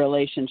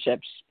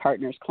relationships,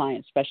 partners,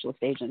 clients, specialist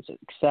agents,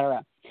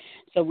 etc.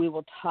 So we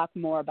will talk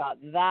more about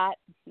that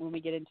when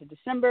we get into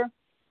December,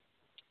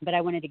 but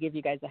I wanted to give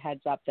you guys a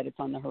heads up that it's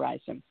on the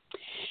horizon.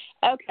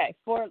 Okay,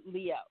 for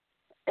Leo.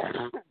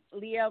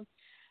 Leo,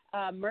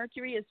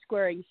 Mercury is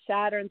squaring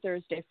Saturn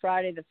Thursday,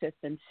 Friday, the 5th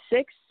and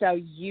 6th. So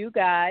you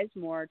guys,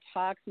 more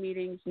talks,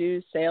 meetings,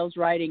 news, sales,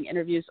 writing,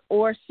 interviews,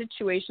 or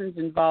situations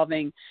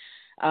involving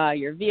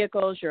your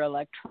vehicles, your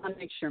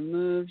electronics, your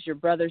moves, your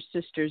brothers,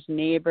 sisters,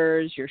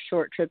 neighbors, your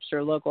short trips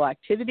or local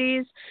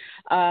activities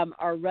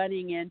are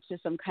running into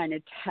some kind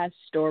of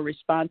test or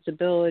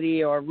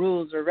responsibility or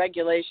rules or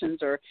regulations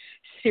or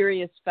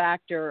serious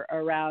factor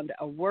around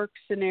a work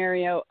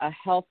scenario, a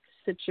health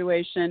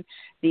situation,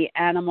 the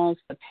animals,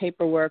 the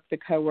paperwork, the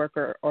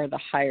coworker, or the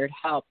hired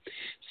help.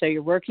 So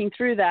you're working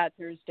through that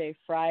Thursday,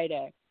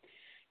 Friday.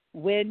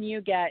 When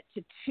you get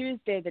to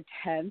Tuesday the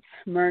 10th,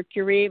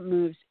 Mercury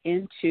moves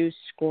into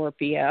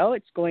Scorpio.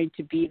 It's going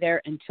to be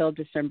there until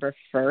December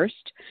 1st.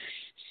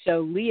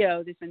 So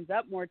Leo, this ends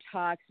up more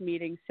talks,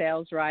 meetings,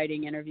 sales,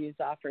 writing, interviews,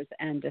 offers,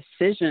 and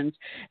decisions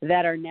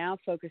that are now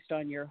focused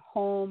on your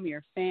home,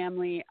 your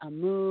family, a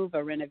move,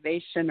 a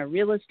renovation, a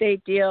real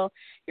estate deal,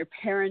 your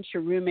parents,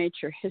 your roommates,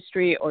 your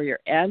history, or your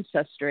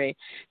ancestry.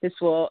 This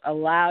will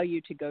allow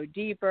you to go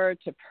deeper,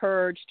 to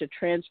purge, to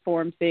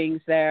transform things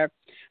there,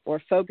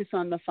 or focus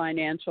on the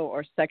financial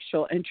or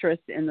sexual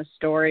interest in the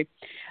story.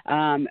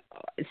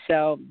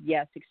 So,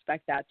 yes,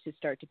 expect that to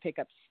start to pick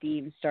up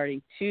steam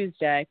starting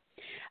Tuesday.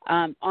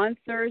 On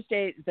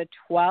Thursday, the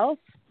 12th,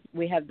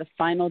 we have the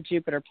final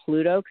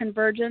Jupiter-Pluto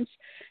convergence.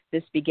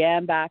 This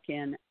began back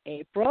in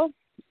April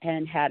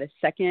and had a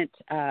second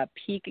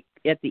peak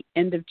at the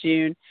end of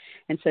June.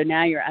 And so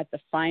now you're at the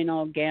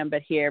final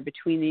gambit here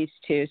between these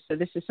two. So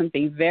this is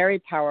something very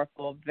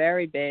powerful,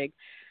 very big,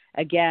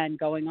 again,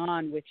 going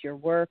on with your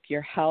work,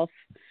 your health,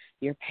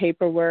 your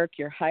paperwork,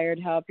 your hired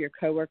help, your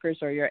coworkers,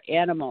 or your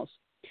animals.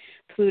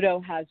 Pluto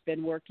has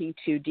been working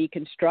to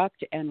deconstruct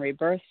and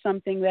rebirth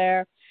something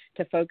there.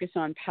 to focus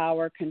on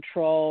power,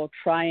 control,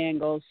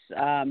 triangles,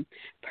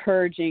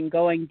 purging,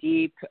 going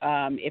deep.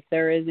 If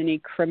there is any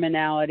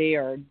criminality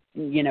or,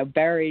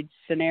 buried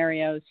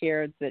scenarios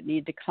here that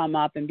need to come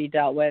up and be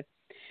dealt with,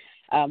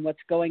 what's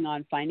going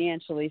on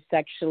financially,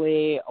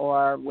 sexually,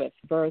 or with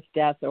birth,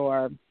 death,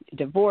 or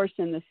divorce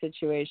in the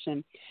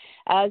situation,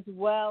 as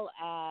well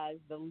as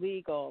the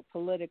legal,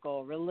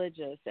 political,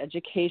 religious,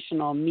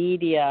 educational,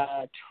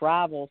 media,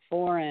 travel,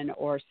 foreign,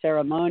 or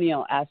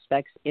ceremonial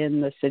aspects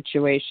in the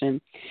situation.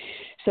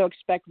 So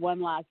expect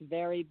one last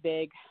very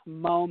big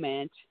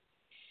moment.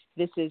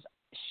 This is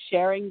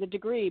sharing the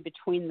degree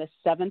between the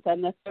 7th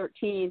and the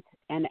 13th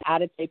and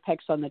at its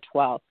apex on the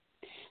 12th.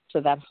 So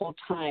that whole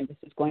time, this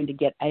is going to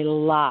get a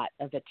lot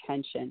of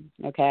attention,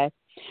 okay?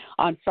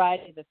 On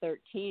Friday the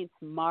 13th,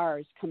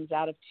 Mars comes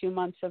out of 2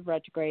 months of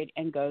retrograde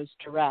and goes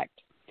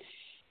direct.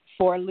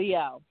 For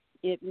Leo,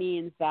 it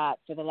means that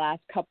for the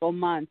last couple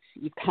months,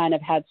 you've kind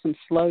of had some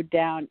slowed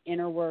down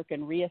inner work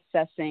and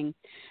reassessing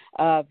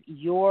of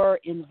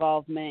your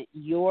involvement,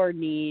 your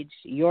needs,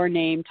 your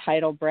name,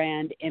 title,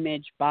 brand,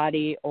 image,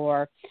 body,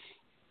 or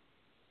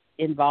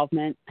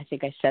involvement. I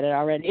think I said it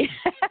already.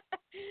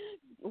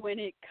 When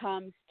it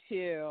comes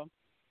to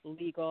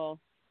legal,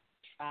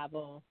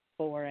 travel,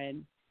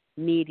 foreign,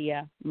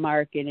 media,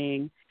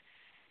 marketing,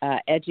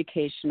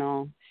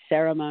 educational,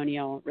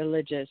 ceremonial,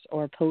 religious,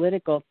 or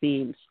political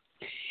themes.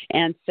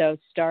 And so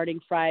starting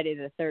Friday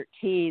the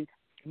 13th,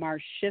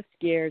 Mars shifts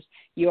gears.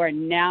 You are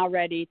now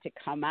ready to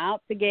come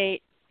out the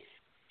gate,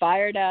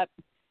 fired up,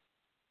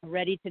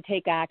 ready to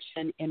take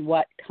action in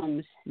what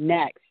comes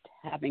next,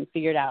 having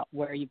figured out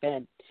where you've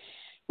been.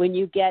 When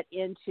you get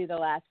into the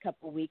last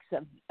couple of weeks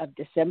of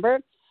December,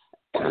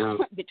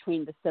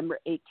 between December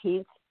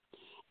 18th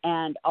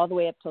and all the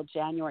way up till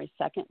January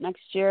 2nd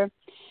next year,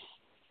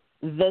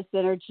 this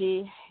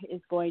energy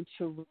is going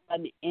to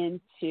run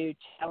into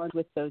challenge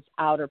with those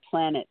outer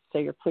planets. So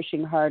you're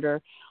pushing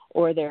harder,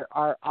 or there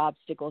are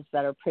obstacles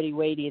that are pretty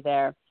weighty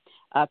there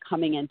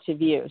coming into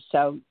view.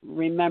 So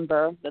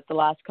remember that the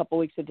last couple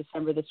of weeks of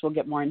December, this will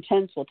get more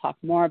intense. We'll talk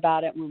more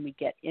about it when we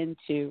get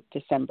into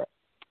December.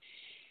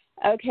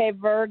 Okay,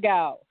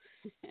 Virgo.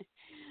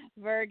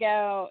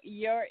 Virgo,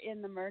 you're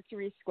in the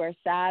Mercury square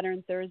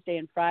Saturn Thursday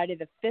and Friday,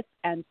 the 5th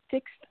and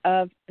 6th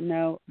of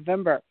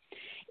November.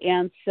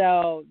 And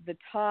so the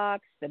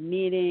talks, the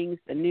meetings,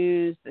 the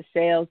news, the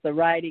sales, the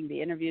writing,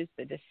 the interviews,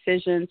 the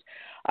decisions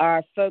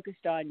are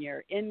focused on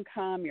your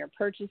income, your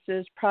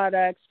purchases,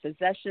 products,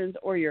 possessions,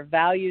 or your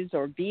values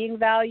or being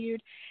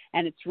valued.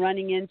 And it's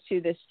running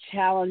into this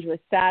challenge with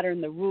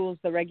Saturn, the rules,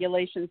 the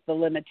regulations, the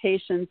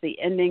limitations, the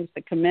endings,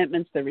 the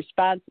commitments, the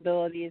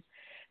responsibilities,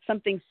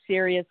 something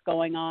serious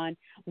going on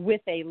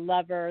with a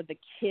lover, the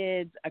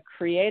kids, a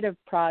creative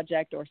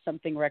project, or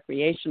something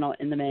recreational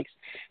in the mix.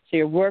 So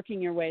you're working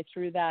your way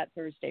through that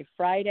Thursday,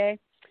 Friday.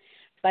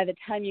 By the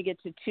time you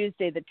get to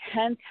Tuesday the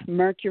 10th,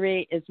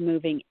 Mercury is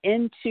moving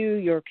into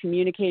your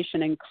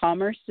communication and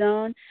commerce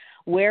zone,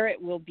 where it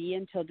will be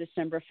until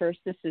December 1st.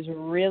 This is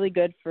really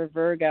good for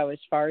Virgo as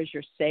far as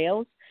your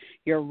sales,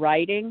 your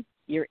writing,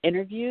 your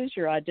interviews,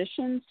 your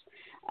auditions,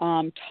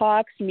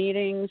 talks,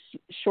 meetings,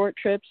 short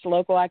trips,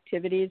 local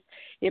activities.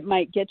 It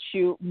might get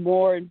you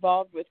more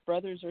involved with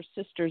brothers or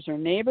sisters or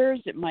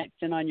neighbors. It might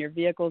fit on your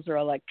vehicles or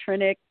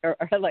electronics.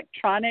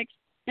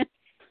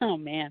 Oh,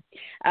 man.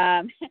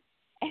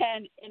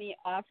 And any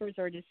offers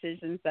or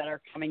decisions that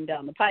are coming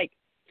down the pike.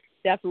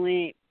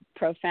 Definitely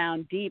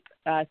profound, deep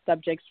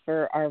subjects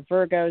for our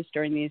Virgos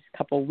during these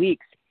couple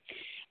weeks.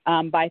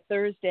 By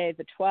Thursday,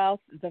 the 12th,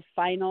 the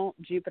final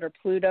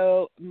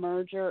Jupiter-Pluto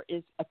merger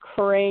is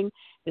occurring.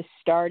 This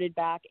started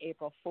back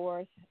April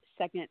 4th.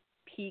 Second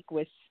peak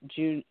was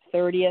June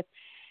 30th.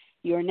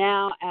 You're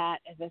now at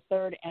the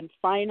third and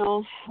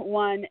final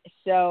one.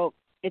 So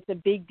it's a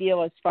big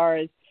deal as far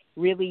as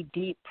really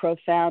deep,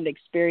 profound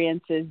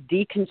experiences,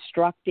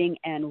 deconstructing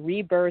and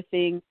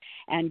rebirthing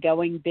and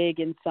going big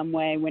in some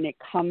way when it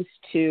comes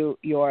to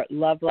your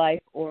love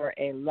life or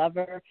a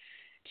lover,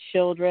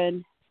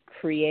 children,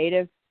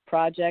 creative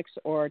projects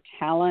or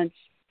talents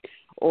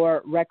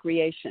or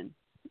recreation,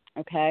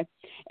 okay?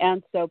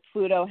 And so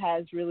Pluto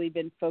has really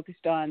been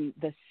focused on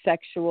the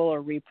sexual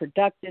or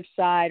reproductive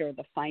side or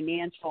the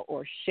financial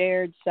or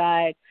shared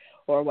side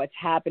or what's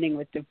happening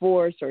with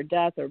divorce or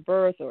death or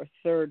birth or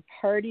third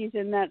parties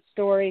in that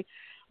story,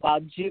 while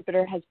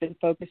Jupiter has been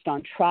focused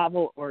on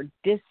travel or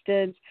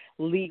distance,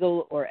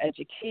 legal or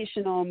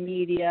educational,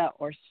 media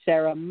or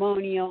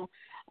ceremonial,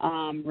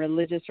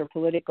 religious or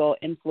political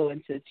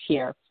influences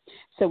here.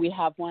 So we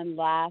have one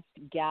last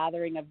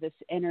gathering of this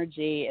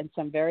energy in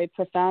some very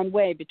profound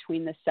way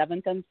between the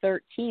 7th and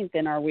 13th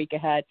in our week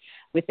ahead,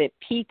 with it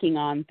peaking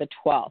on the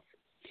 12th.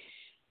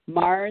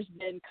 Mars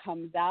then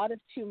comes out of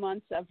 2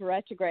 months of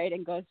retrograde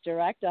and goes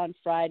direct on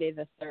Friday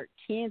the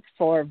 13th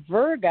for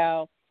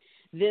Virgo.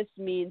 This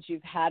means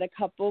you've had a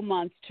couple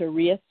months to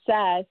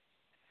reassess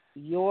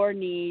your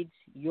needs,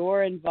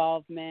 your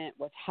involvement,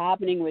 what's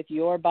happening with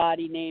your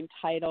body, name,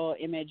 title,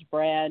 image,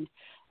 brand,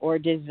 or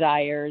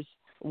desires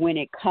when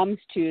it comes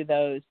to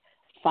those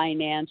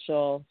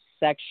financial,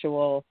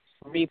 sexual,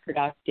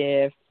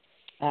 reproductive,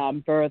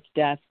 birth,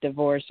 death,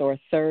 divorce, or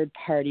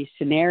third-party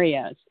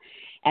scenarios.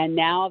 And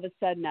now all of a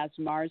sudden, as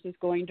Mars is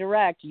going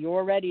direct,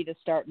 you're ready to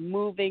start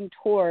moving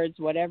towards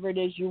whatever it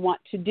is you want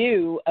to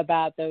do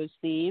about those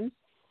themes.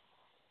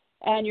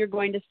 And you're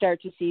going to start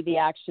to see the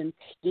action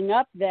picking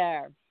up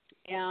there.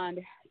 And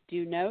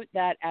do note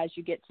that as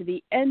you get to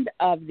the end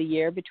of the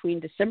year,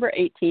 between December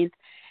 18th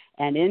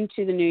and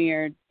into the new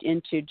year,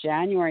 into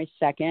January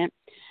 2nd,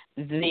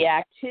 the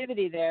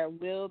activity there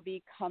will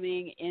be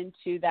coming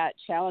into that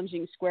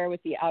challenging square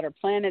with the outer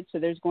planets. So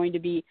there's going to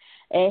be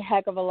a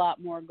heck of a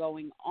lot more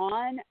going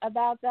on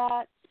about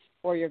that,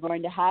 or you're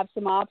going to have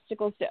some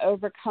obstacles to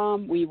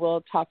overcome. We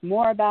will talk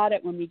more about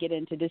it when we get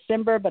into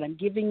December, but I'm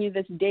giving you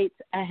this dates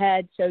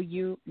ahead so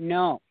you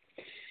know.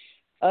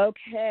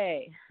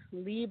 Okay,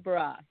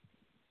 Libra,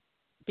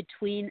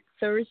 between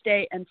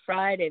Thursday and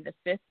Friday, the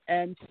 5th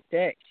and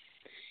 6th,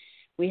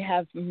 we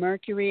have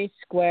Mercury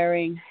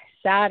squaring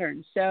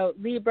Saturn. So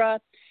Libra,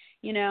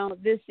 you know,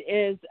 this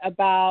is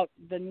about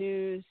the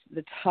news,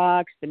 the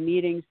talks, the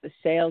meetings, the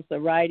sales, the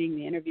writing,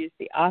 the interviews,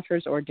 the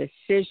offers or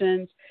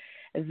decisions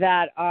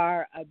that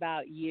are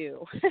about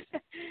you.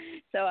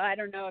 So I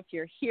don't know if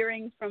you're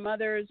hearing from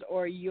others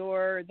or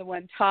you're the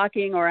one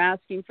talking or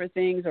asking for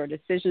things, or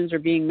decisions are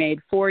being made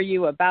for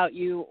you, about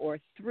you, or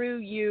through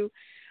you.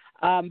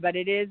 But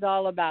it is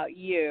all about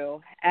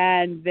you.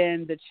 And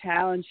then the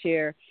challenge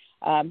here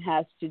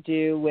has to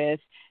do with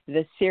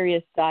the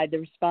serious side, the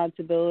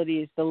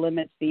responsibilities, the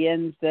limits, the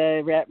ends,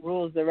 the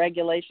rules, the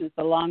regulations,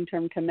 the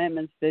long-term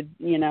commitments, the,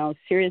 you know,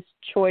 serious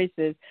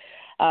choices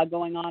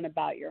going on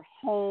about your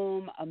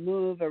home, a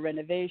move, a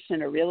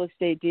renovation, a real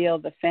estate deal,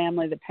 the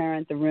family, the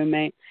parent, the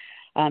roommate,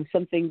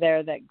 something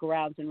there that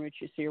grounds and roots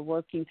you. So you're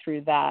working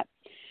through that.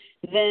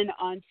 Then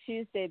on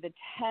Tuesday, the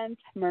 10th,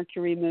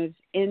 Mercury moves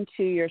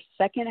into your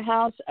second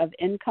house of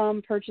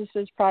income,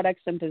 purchases,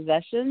 products, and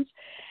possessions.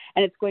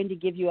 And it's going to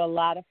give you a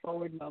lot of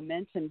forward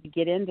momentum to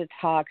get into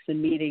talks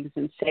and meetings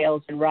and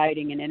sales and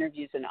writing and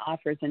interviews and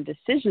offers and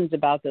decisions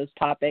about those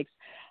topics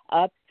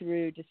up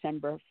through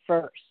December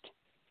 1st.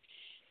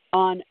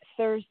 On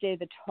Thursday,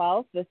 the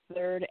 12th, the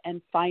third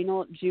and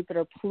final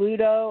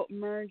Jupiter-Pluto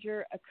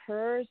merger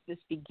occurs. This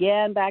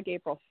began back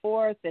April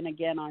 4th and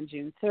again on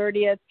June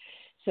 30th.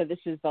 So this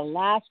is the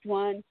last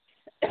one.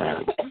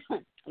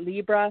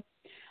 Libra,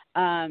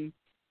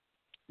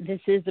 this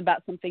is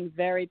about something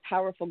very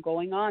powerful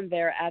going on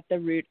there at the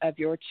root of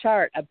your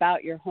chart,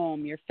 about your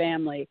home, your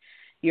family,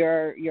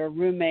 your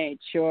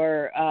roommates,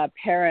 your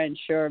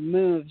parents, your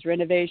moves,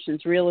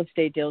 renovations, real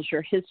estate deals,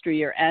 your history,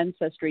 your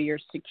ancestry, your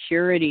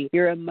security,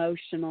 your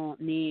emotional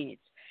needs.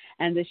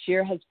 And this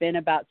year has been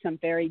about some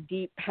very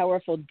deep,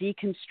 powerful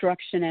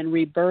deconstruction and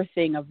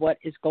rebirthing of what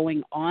is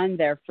going on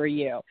there for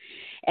you.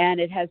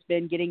 And it has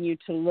been getting you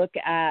to look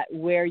at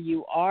where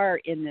you are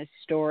in this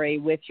story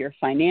with your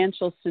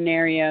financial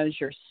scenarios,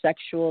 your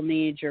sexual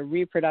needs, your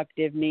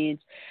reproductive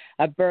needs,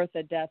 a birth,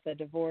 a death, a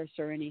divorce,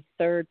 or any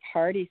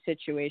third-party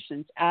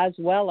situations, as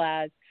well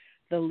as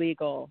the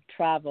legal,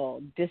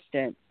 travel,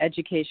 distant,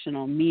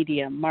 educational,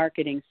 media,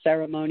 marketing,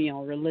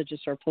 ceremonial,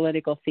 religious, or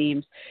political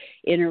themes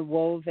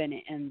interwoven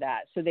in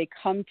that. So they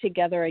come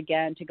together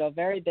again to go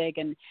very big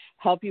and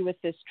help you with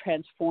this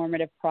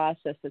transformative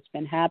process that's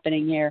been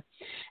happening here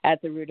at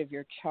the root of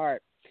your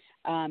chart.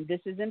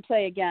 This is in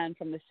play again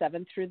from the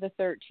 7th through the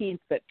 13th,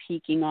 but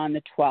peaking on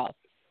the 12th.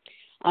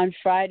 On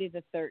Friday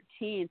the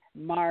 13th,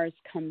 Mars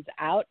comes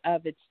out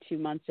of its 2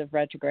 months of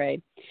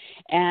retrograde,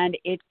 and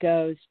it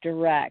goes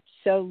direct.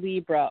 So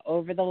Libra,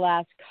 over the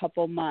last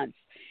couple months,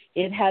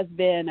 it has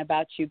been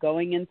about you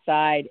going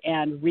inside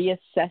and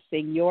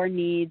reassessing your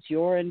needs,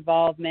 your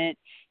involvement,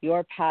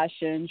 your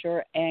passions,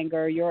 your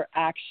anger, your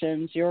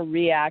actions, your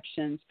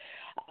reactions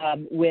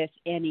with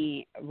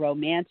any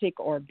romantic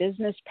or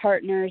business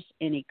partners,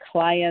 any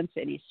clients,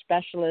 any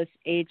specialists,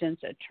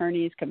 agents,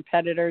 attorneys,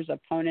 competitors,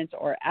 opponents,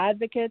 or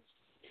advocates.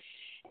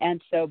 And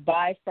so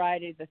by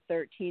Friday the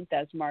 13th,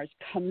 as Mars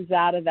comes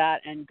out of that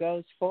and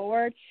goes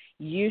forward,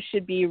 you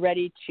should be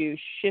ready to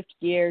shift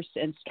gears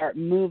and start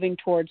moving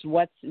towards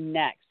what's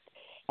next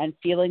and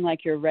feeling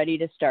like you're ready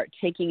to start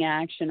taking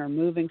action or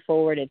moving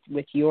forward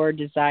with your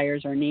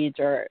desires or needs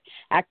or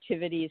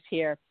activities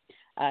here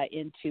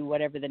into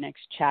whatever the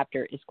next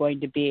chapter is going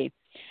to be.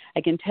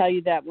 I can tell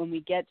you that when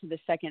we get to the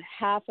second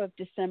half of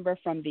December,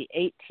 from the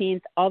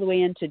 18th all the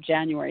way into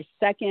January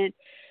 2nd,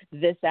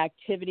 this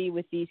activity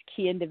with these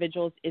key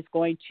individuals is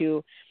going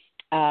to,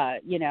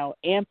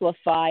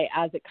 amplify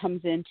as it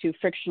comes into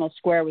frictional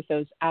square with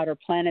those outer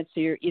planets.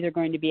 So you're either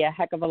going to be a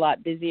heck of a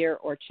lot busier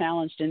or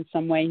challenged in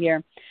some way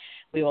here.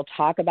 We will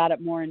talk about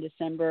it more in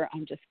December.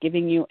 I'm just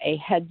giving you a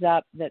heads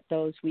up that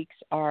those weeks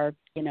are,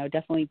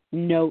 definitely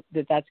note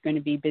that that's going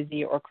to be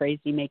busy or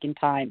crazy making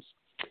times.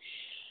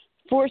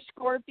 For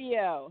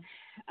Scorpio,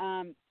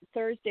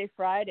 Thursday,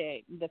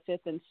 Friday, the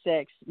 5th and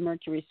 6th,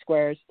 Mercury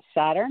squares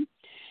Saturn.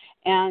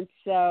 And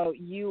so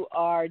you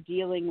are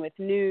dealing with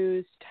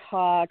news,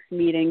 talks,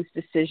 meetings,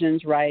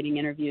 decisions, writing,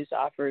 interviews,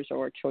 offers,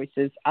 or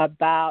choices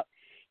about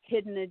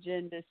hidden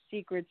agendas,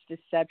 secrets,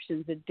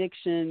 deceptions,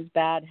 addictions,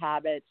 bad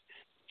habits,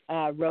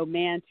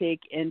 romantic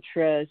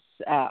interests,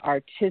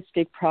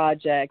 artistic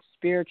projects,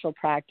 spiritual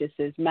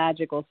practices,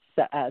 magical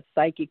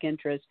psychic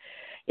interests,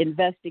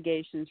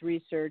 investigations,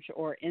 research,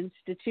 or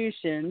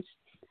institutions.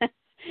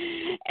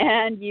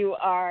 And you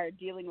are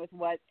dealing with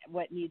what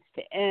needs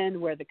to end,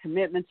 where the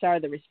commitments are,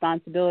 the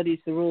responsibilities,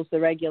 the rules, the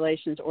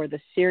regulations, or the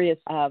serious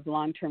of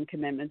long-term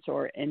commitments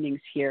or endings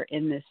here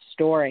in this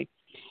story.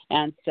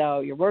 And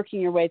so you're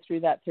working your way through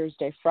that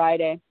Thursday,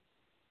 Friday.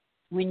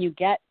 When you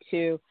get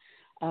to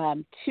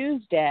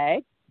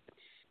Tuesday,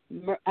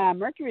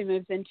 Mercury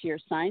moves into your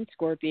sign,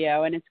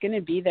 Scorpio, and it's going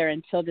to be there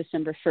until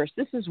December 1st.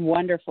 This is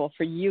wonderful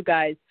for you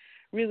guys,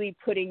 really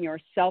putting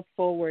yourself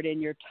forward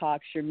in your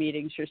talks, your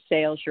meetings, your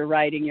sales, your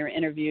writing, your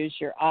interviews,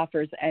 your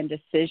offers and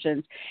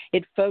decisions.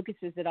 It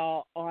focuses it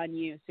all on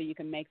you, so you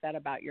can make that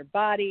about your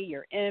body,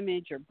 your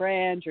image, your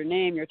brand, your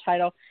name, your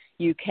title.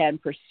 You can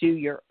pursue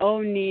your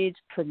own needs,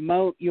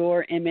 promote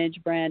your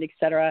image, brand,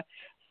 etc.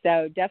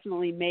 So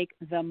definitely make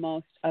the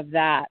most of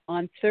that.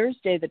 On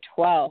Thursday, the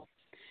 12th,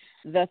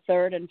 the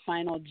third and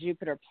final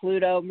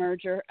Jupiter-Pluto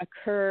merger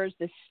occurs.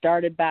 This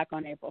started back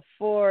on April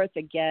 4th.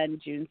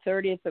 Again, June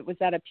 30th, it was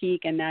at a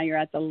peak, and now you're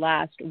at the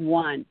last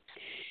one.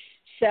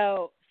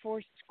 So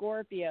for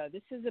Scorpio,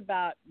 this is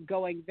about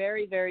going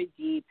very, very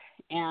deep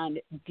and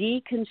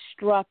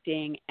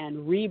deconstructing and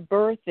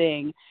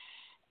rebirthing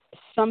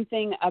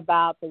something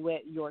about the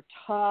way your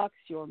talks,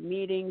 your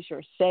meetings,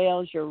 your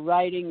sales, your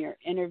writing, your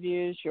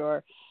interviews,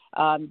 your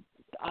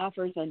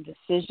offers and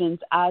decisions,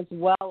 as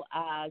well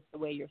as the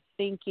way you're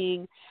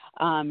thinking,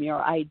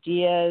 your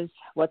ideas,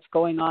 what's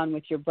going on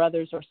with your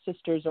brothers or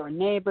sisters or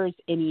neighbors,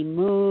 any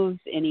moves,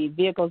 any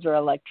vehicles or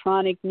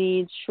electronic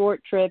needs,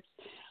 short trips,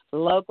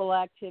 local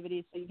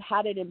activities. So you've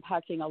had it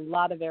impacting a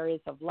lot of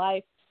areas of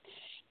life.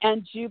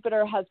 And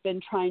Jupiter has been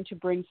trying to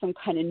bring some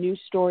kind of new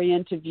story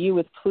into view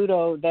with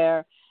Pluto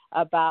there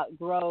about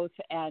growth,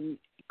 and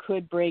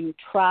could bring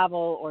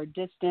travel or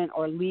distant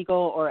or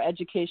legal or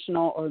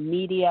educational or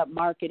media,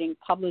 marketing,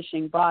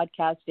 publishing,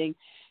 broadcasting,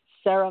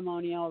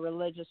 ceremonial,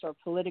 religious, or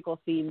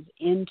political themes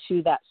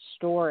into that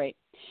story.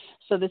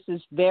 So this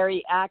is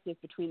very active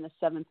between the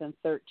 7th and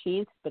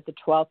 13th, but the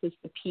 12th is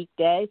the peak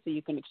day, so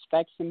you can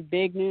expect some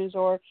big news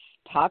or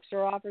talks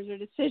or offers or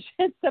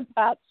decisions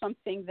about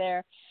something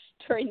there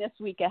during this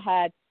week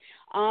ahead.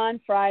 On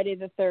Friday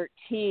the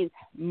 13th,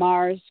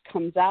 Mars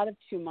comes out of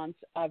 2 months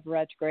of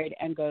retrograde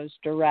and goes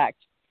direct.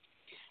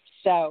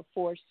 So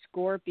for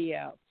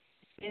Scorpio,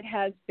 it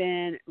has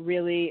been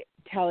really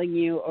telling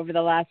you over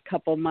the last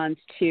couple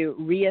months to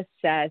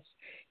reassess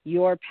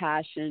your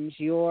passions,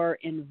 your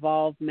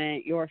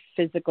involvement, your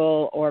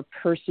physical or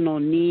personal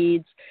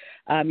needs,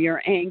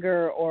 your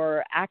anger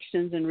or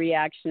actions and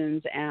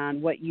reactions,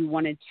 and what you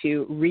wanted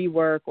to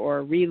rework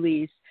or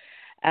release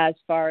as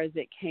far as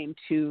it came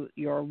to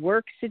your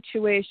work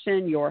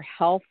situation, your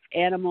health,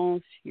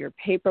 animals, your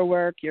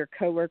paperwork, your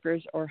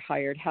coworkers, or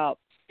hired help.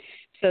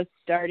 So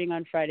starting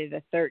on Friday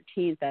the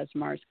 13th, as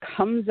Mars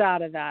comes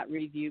out of that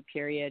review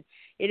period,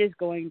 it is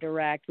going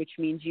direct, which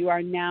means you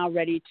are now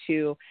ready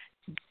to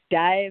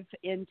dive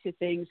into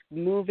things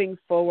moving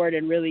forward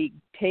and really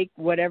take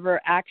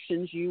whatever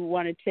actions you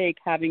want to take,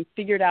 having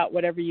figured out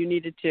whatever you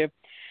needed to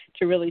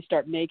really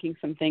start making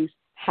some things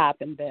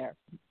happen there.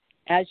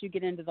 As you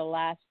get into the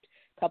last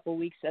couple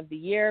weeks of the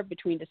year,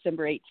 between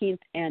December 18th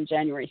and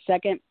January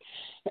 2nd,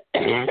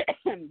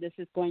 this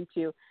is going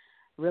to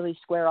really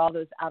square all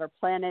those outer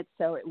planets,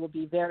 so it will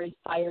be very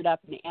fired up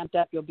and amped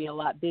up. You'll be a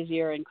lot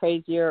busier and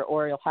crazier,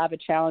 or you'll have a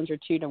challenge or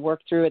two to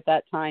work through at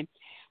that time.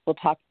 We'll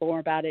talk more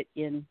about it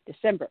in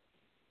December.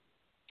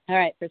 All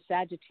right, for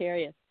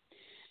Sagittarius,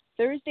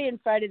 Thursday and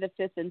Friday the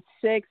 5th and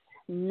 6th,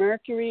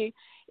 Mercury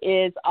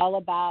is all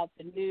about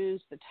the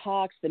news, the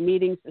talks, the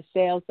meetings, the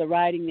sales, the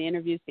writing, the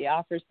interviews, the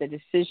offers, the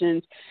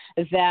decisions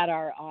that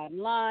are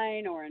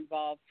online or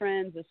involve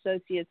friends,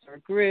 associates, or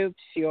groups,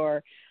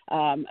 your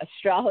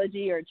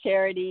astrology or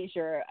charities,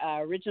 your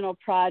original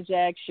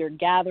projects, your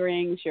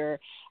gatherings, your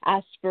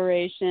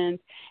aspirations,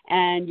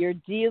 and you're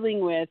dealing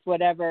with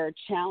whatever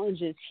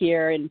challenges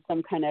here in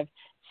some kind of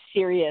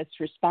serious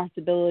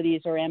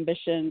responsibilities or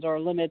ambitions or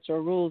limits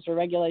or rules or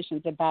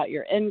regulations about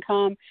your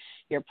income,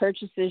 your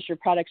purchases, your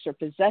products or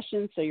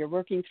possessions. So you're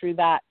working through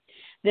that.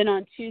 Then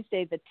on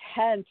Tuesday, the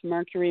 10th,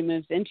 Mercury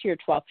moves into your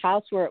 12th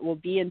house, where it will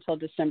be until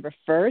December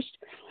 1st.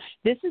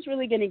 This is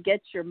really going to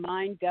get your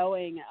mind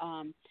going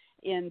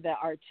in the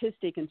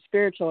artistic and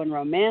spiritual and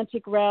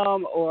romantic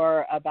realm,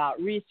 or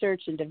about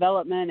research and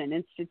development and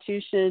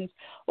institutions,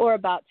 or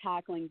about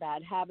tackling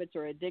bad habits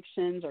or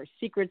addictions or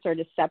secrets or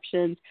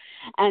deceptions.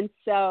 And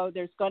so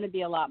there's going to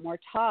be a lot more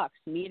talks,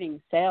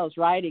 meetings, sales,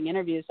 writing,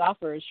 interviews,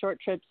 offers, short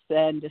trips,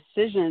 and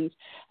decisions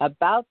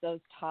about those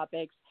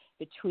topics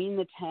between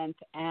the 10th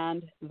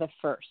and the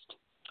 1st.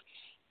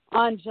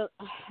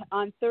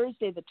 On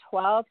Thursday, the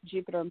 12th,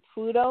 Jupiter and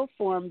Pluto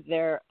form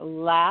their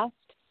last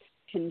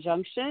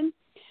conjunction.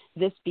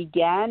 This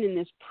began in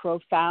this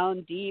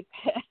profound, deep,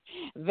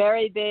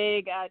 very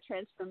big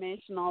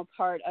transformational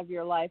part of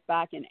your life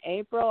back in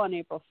April, on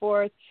April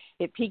 4th.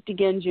 It peaked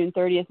again June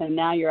 30th, and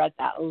now you're at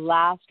that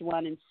last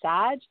one in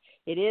Sag.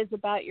 It is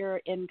about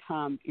your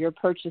income, your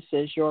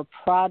purchases, your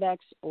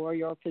products, or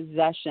your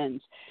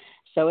possessions.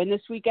 So in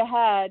this week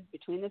ahead,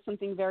 between there's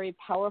something very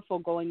powerful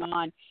going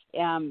on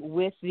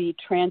with the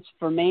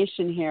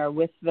transformation here,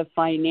 with the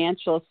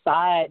financial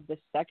side, the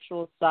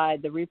sexual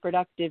side, the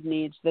reproductive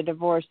needs, the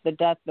divorce, the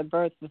death, the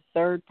birth, the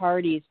third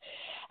parties,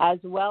 as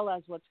well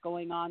as what's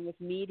going on with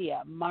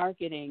media,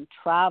 marketing,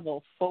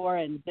 travel,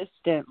 foreign,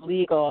 distant,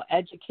 legal,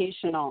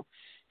 educational,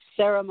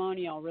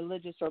 ceremonial,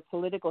 religious, or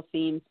political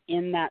themes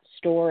in that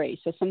story.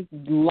 So some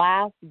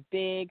last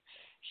big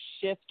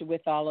shift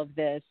with all of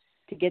this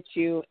to get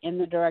you in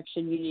the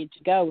direction you need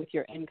to go with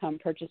your income,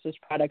 purchases,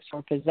 products,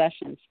 or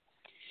possessions.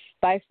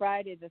 By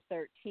Friday the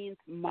 13th,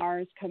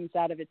 Mars comes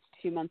out of its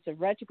 2 months of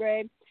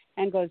retrograde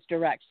and goes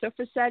direct. So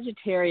for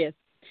Sagittarius,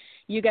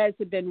 you guys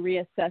have been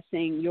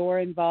reassessing your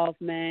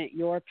involvement,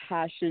 your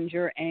passions,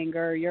 your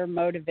anger, your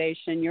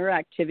motivation, your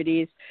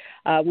activities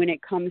when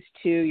it comes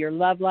to your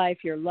love life,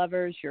 your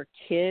lovers, your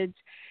kids,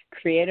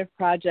 creative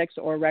projects,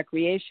 or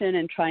recreation,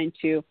 and trying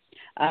to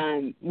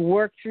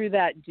work through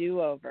that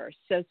do-over.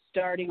 So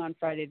starting on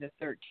Friday the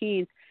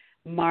 13th,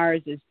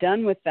 Mars is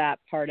done with that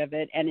part of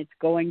it, and it's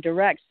going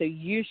direct. So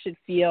you should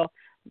feel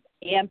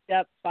amped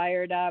up,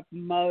 fired up,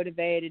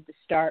 motivated to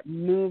start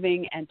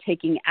moving and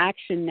taking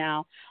action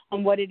now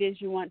on what it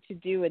is you want to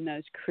do in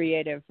those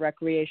creative,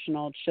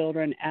 recreational,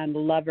 children, and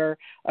lover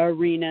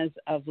arenas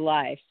of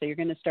life. So you're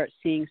going to start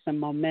seeing some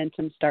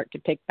momentum start to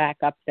pick back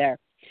up there.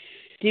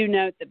 Do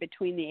note that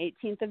between the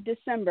 18th of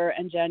December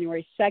and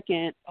January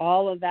 2nd,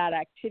 all of that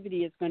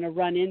activity is going to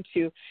run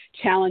into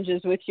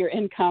challenges with your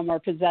income or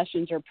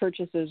possessions or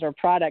purchases or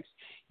products.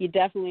 You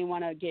definitely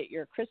want to get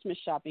your Christmas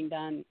shopping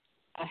done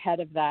ahead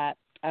of that.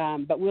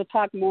 But we'll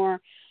talk more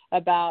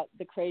about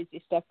the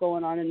crazy stuff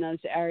going on in those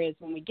areas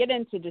when we get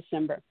into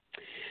December.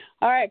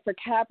 All right, for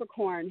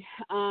Capricorn,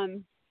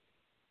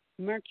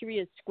 Mercury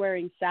is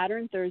squaring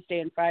Saturn Thursday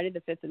and Friday,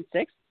 the 5th and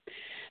 6th.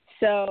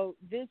 So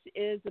this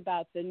is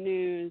about the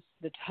news,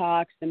 the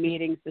talks, the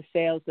meetings, the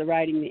sales, the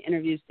writing, the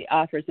interviews, the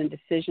offers, and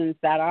decisions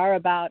that are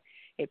about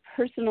a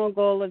personal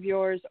goal of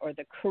yours or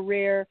the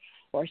career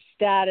or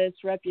status,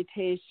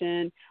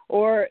 reputation,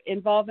 or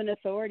involve an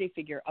authority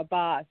figure, a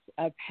boss,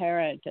 a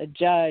parent, a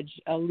judge,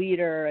 a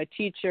leader, a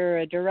teacher,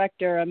 a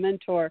director, a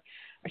mentor,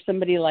 or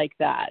somebody like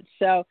that.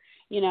 So,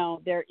 you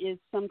know, there is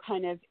some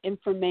kind of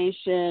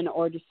information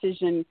or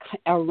decision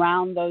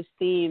around those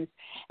themes,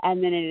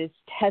 and then it is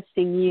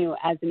testing you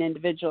as an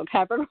individual,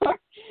 Capricorn,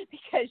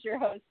 because you're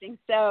hosting.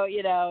 So,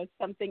 you know,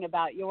 something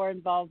about your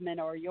involvement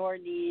or your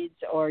needs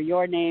or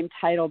your name,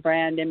 title,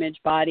 brand, image,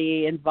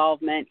 body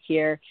involvement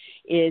here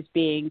is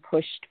being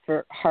pushed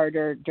for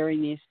harder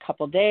during these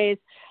couple days,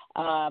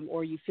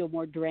 or you feel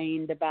more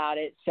drained about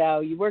it. So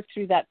you work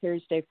through that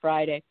Thursday,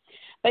 Friday.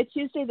 By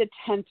Tuesday the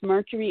 10th,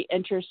 Mercury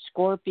enters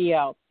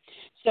Scorpio.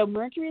 So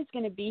Mercury is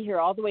going to be here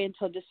all the way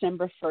until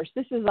December 1st.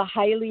 This is a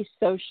highly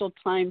social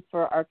time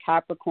for our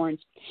Capricorns.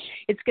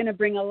 It's going to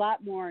bring a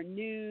lot more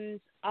news,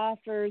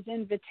 offers,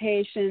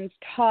 invitations,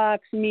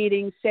 talks,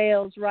 meetings,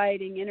 sales,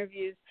 writing,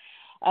 interviews,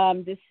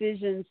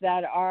 decisions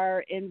that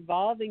are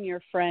involving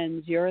your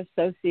friends, your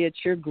associates,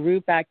 your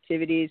group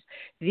activities,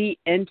 the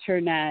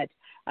internet,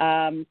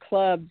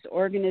 clubs,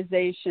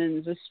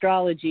 organizations,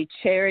 astrology,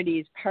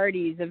 charities,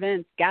 parties,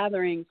 events,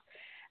 gatherings,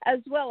 as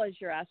well as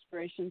your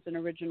aspirations and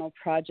original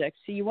projects.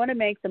 So you want to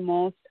make the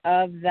most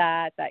of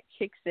that. That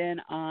kicks in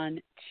on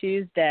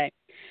Tuesday.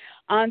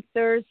 On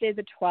Thursday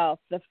the 12th,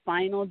 the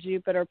final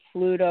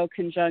Jupiter-Pluto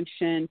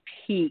conjunction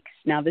peaks.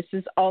 Now, this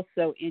is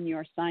also in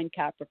your sign,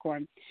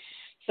 Capricorn.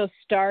 So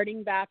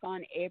starting back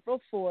on April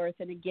 4th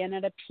and again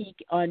at a peak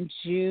on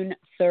June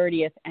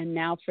 30th, and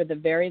now for the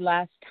very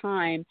last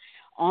time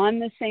on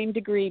the same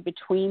degree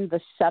between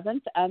the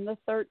 7th and the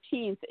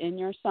 13th in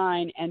your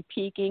sign and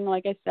peaking,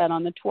 like I said,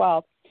 on the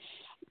 12th,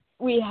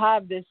 we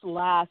have this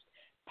last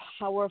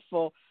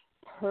powerful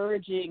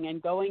purging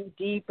and going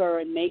deeper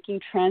and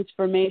making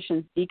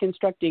transformations,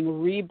 deconstructing,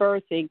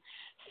 rebirthing,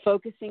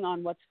 focusing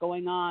on what's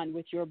going on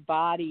with your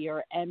body,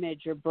 your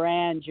image, your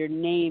brand, your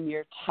name,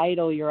 your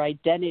title, your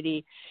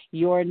identity,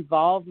 your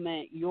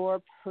involvement, your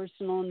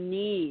personal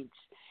needs.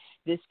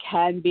 This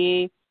can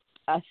be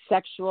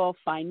sexual,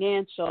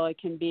 financial. It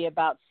can be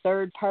about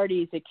third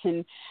parties. It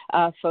can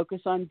focus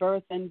on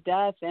birth and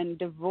death and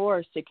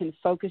divorce. It can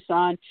focus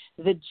on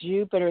the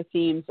Jupiter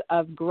themes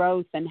of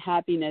growth and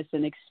happiness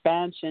and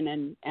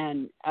expansion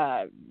and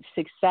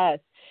success.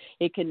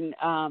 It can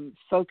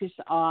focus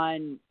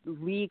on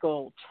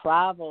legal,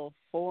 travel,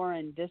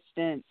 foreign,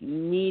 distant,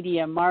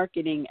 media,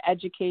 marketing,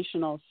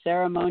 educational,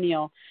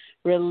 ceremonial,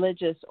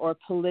 religious, or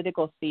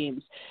political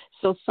themes.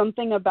 So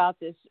something about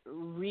this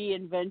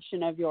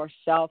reinvention of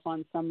yourself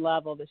on some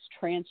level, this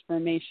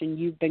transformation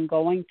you've been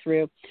going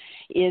through,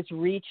 is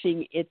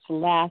reaching its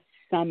last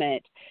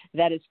summit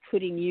that is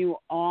putting you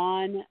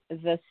on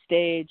the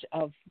stage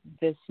of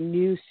this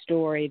new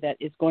story that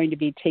is going to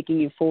be taking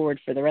you forward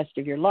for the rest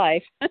of your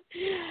life.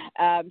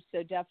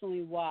 So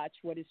definitely watch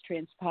what is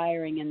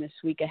transpiring in this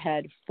week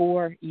ahead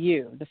for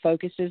you. The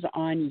focus is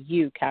on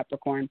you,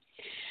 Capricorn.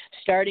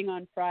 Starting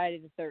on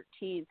Friday the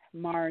 13th,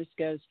 Mars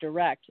goes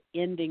direct,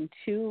 ending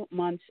 2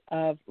 months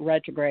of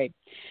retrograde.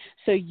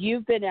 So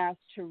you've been asked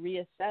to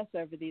reassess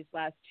over these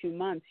last 2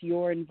 months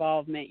your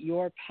involvement,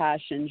 your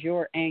passions,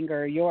 your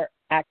anger, your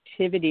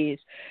activities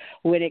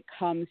when it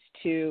comes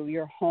to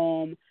your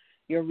home,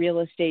 your real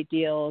estate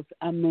deals,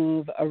 a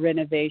move, a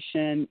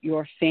renovation,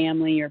 your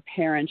family, your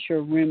parents,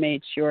 your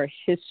roommates, your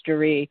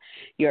history,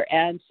 your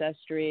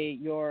ancestry,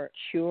 your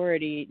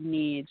purity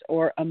needs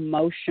or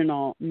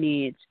emotional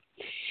needs.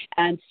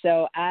 And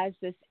so as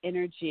this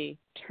energy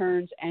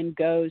turns and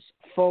goes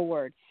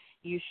forward,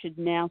 you should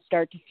now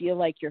start to feel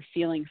like you're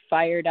feeling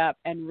fired up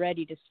and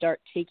ready to start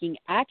taking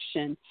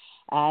action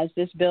as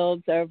this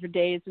builds over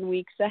days and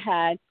weeks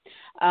ahead,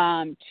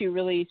 to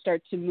really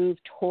start to move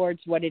towards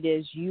what it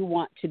is you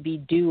want to be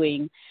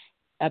doing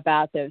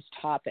about those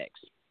topics.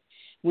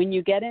 When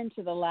you get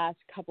into the last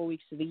couple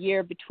weeks of the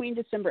year, between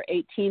December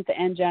 18th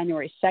and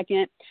January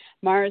 2nd,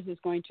 Mars is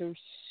going to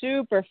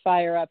super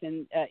fire up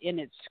in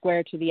its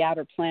square to the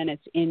outer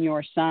planets in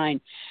your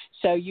sign.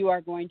 So you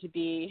are going to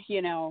be,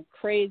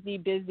 crazy,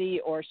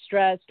 busy, or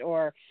stressed,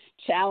 or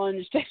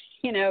challenged,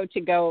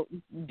 to go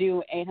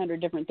do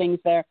 800 different things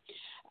there.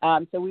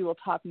 So we will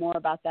talk more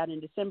about that in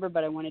December,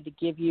 but I wanted to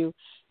give you,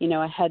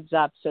 a heads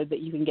up so that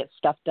you can get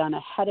stuff done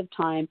ahead of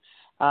time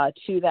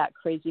to that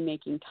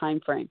crazy-making time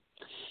frame.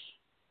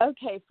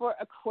 Okay, for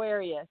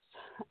Aquarius,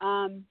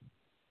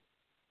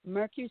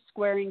 Mercury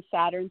squaring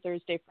Saturn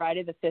Thursday,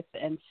 Friday, the 5th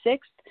and 6th.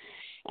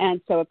 And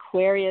so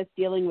Aquarius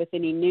dealing with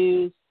any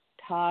news,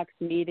 talks,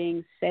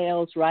 meetings,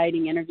 sales,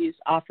 writing, interviews,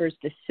 offers,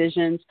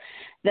 decisions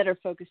that are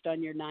focused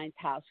on your 9th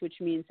house, which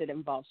means it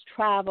involves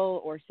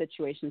travel or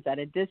situations at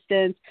a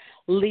distance,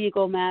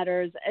 legal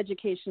matters,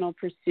 educational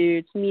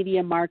pursuits,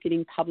 media,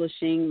 marketing,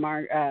 publishing,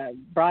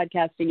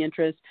 broadcasting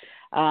interests,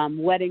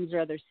 weddings or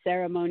other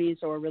ceremonies,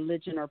 or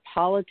religion or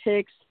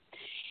politics.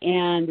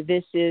 And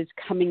this is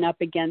coming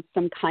up against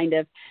some kind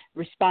of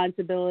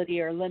responsibility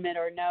or limit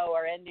or no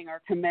or ending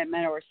or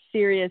commitment or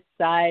serious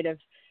side of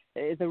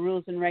the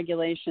rules and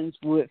regulations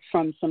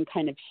from some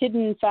kind of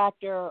hidden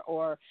factor,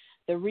 or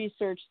the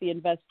research, the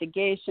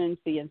investigations,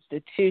 the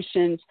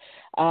institutions,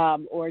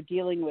 or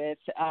dealing with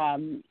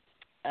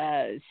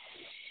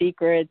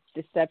secrets,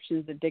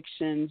 deceptions,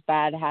 addictions,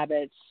 bad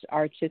habits,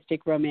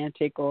 artistic,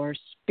 romantic, or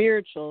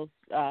spiritual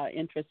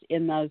interests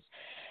in those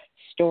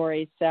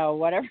stories. So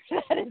whatever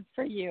that is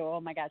for you, oh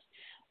my gosh,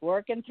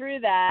 working through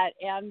that.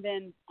 And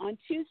then on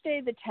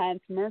Tuesday the 10th,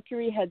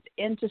 Mercury heads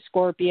into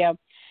Scorpio.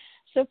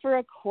 So for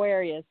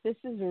Aquarius, this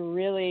is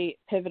really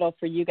pivotal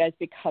for you guys,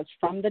 because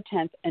from the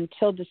 10th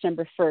until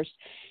December 1st,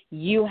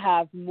 you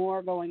have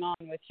more going on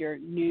with your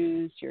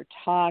news, your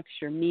talks,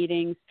 your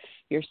meetings,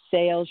 your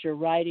sales, your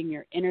writing,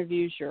 your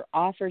interviews, your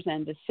offers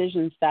and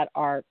decisions that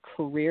are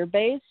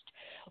career-based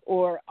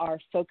or are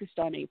focused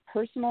on a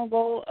personal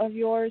goal of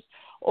yours,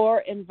 or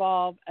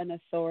involve an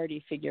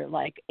authority figure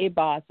like a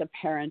boss, a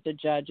parent, a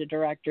judge, a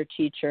director,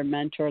 teacher,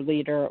 mentor,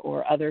 leader,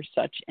 or other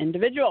such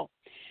individual.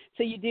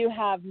 So you do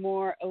have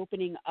more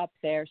opening up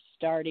there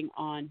starting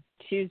on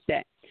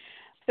Tuesday.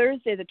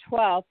 Thursday the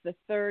 12th, the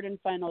third and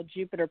final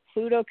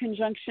Jupiter-Pluto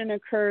conjunction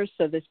occurs.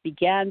 So this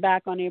began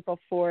back on April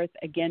 4th,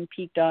 again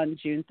peaked on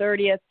June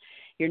 30th.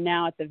 You're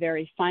now at the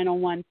very final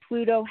one.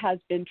 Pluto has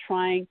been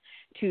trying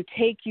to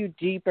take you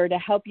deeper, to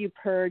help you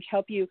purge,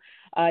 help you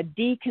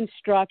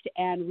deconstruct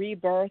and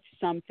rebirth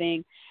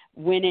something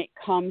when it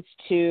comes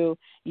to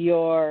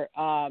your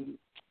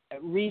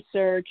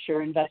research,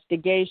 your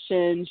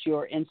investigations,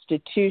 your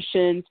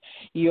institutions,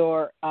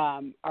 your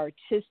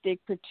artistic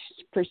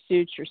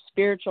pursuits, your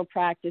spiritual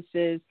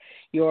practices,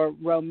 your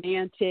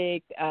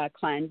romantic,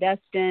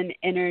 clandestine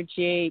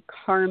energy,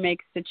 karmic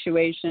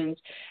situations,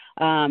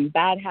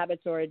 bad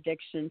habits or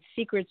addictions,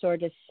 secrets or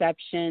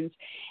deceptions,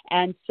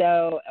 and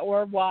so,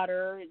 or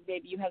water,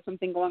 maybe you have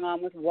something going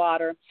on with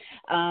water.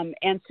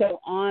 And so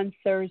on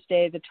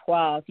Thursday the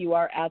 12th, you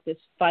are at this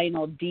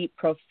final deep,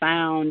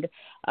 profound,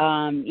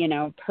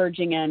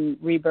 purging and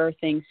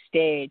rebirthing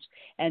stage.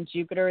 And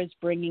Jupiter is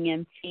bringing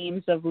in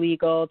themes of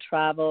legal,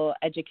 travel,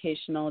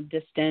 educational,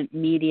 distant,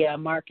 media,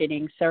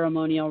 marketing,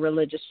 ceremonial,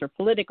 religious, or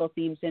political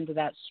themes into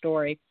that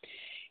story.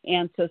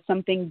 And so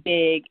something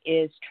big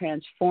is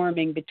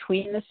transforming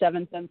between the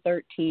 7th and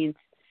 13th,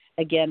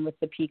 again with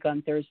the peak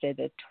on Thursday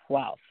the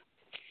 12th.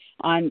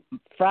 On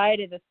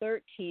Friday the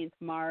 13th,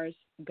 Mars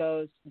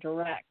goes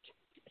direct.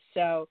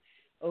 So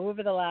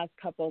over the last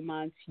couple of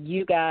months,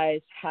 you guys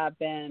have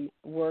been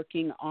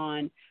working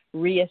on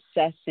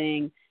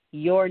reassessing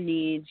your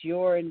needs,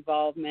 your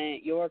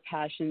involvement, your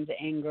passions,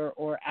 anger,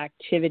 or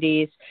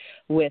activities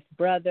with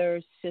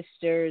brothers,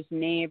 sisters,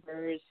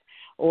 neighbors,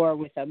 or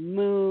with a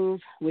move,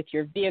 with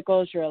your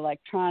vehicles, your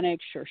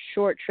electronics, your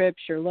short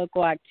trips, your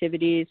local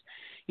activities,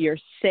 your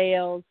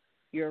sales,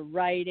 your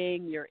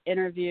writing, your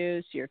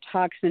interviews, your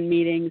talks and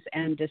meetings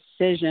and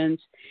decisions.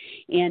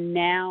 And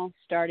now,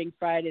 starting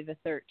Friday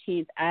the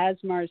 13th, as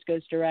Mars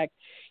goes direct,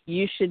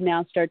 you should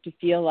now start to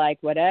feel like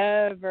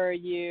whatever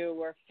you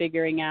were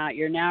figuring out,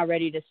 you're now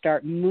ready to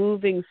start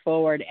moving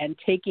forward and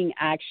taking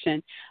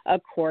action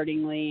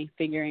accordingly,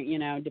 figuring,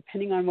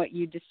 depending on what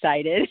you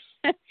decided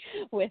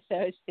with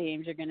those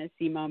themes, you're going to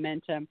see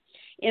momentum.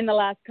 In the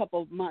last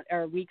couple months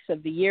or weeks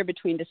of the year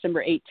between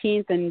December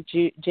 18th and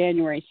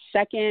January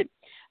 2nd,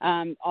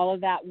 all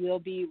of that will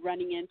be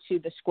running into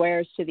the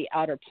squares to the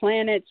outer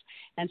planets,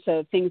 and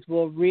so things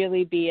will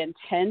really be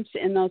intense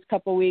in those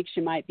couple weeks.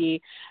 You might be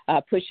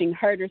pushing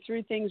harder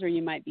through things, or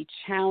you might be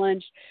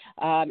challenged,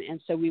 and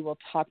so we will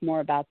talk more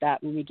about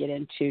that when we get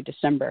into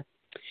December.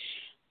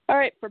 All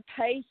right, for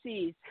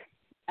Pisces,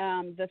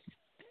 the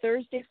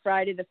Thursday,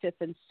 Friday, the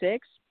 5th and 6th,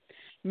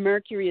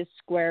 Mercury is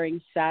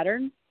squaring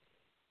Saturn.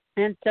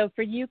 And so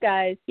for you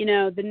guys,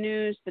 the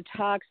news, the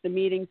talks, the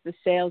meetings, the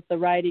sales, the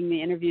writing,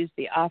 the interviews,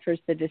 the offers,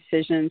 the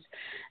decisions,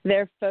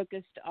 they're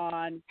focused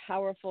on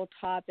powerful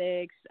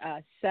topics,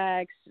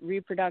 sex,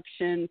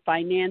 reproduction,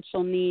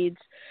 financial needs,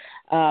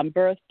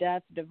 birth,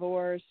 death,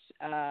 divorce,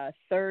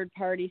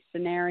 third-party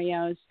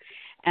scenarios,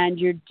 and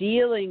you're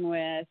dealing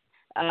with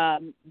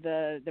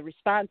the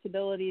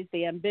responsibilities,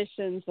 the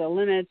ambitions, the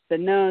limits, the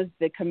no's,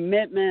 the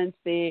commitments,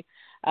 the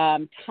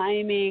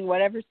timing,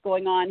 whatever's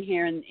going on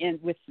here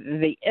with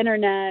the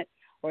internet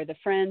or the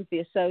friends, the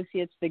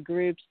associates, the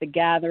groups, the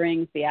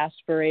gatherings, the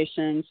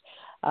aspirations,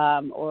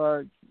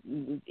 or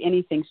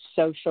anything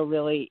social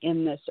really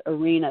in this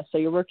arena. So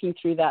you're working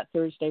through that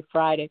Thursday,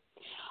 Friday.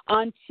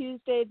 On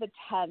Tuesday, the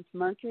 10th,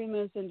 Mercury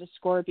moves into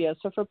Scorpio.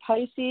 So for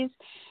Pisces,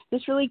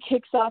 this really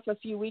kicks off a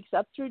few weeks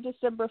up through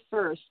December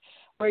 1st,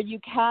 where you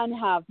can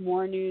have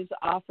more news,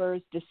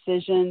 offers,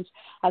 decisions,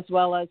 as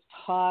well as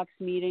talks,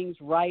 meetings,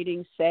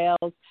 writing,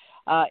 sales,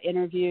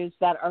 interviews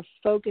that are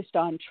focused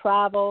on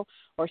travel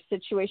or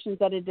situations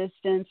at a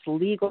distance,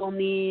 legal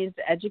needs,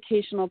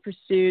 educational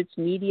pursuits,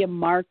 media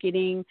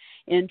marketing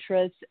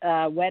interests,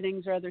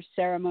 weddings or other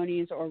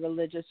ceremonies, or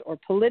religious or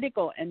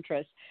political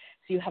interests.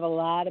 So you have a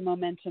lot of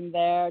momentum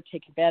there.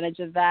 Take advantage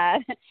of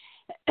that.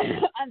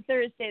 On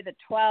Thursday, the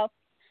 12th,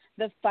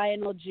 the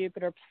final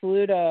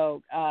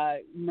Jupiter-Pluto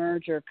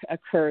merger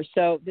occurs.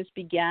 So this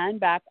began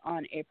back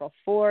on April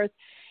 4th.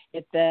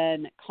 It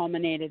then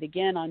culminated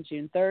again on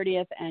June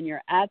 30th, and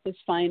you're at this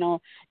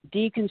final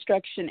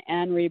deconstruction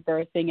and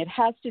rebirthing. It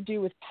has to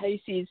do with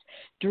Pisces'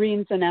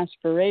 dreams and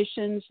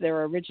aspirations,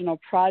 their original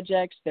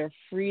projects, their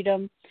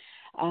freedom,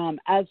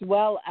 as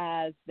well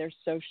as their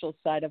social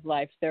side of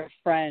life, their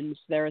friends,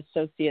 their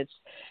associates,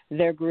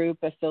 their group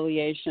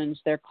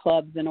affiliations, their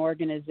clubs and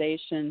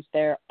organizations,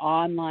 their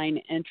online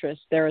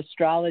interests, their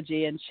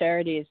astrology and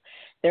charities,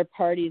 their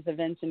parties,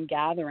 events, and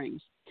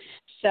gatherings.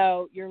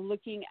 So you're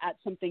looking at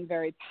something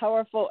very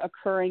powerful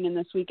occurring in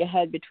this week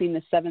ahead between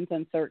the 7th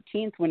and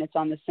 13th when it's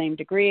on the same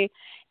degree.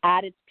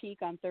 At its peak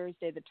on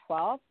Thursday the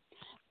 12th,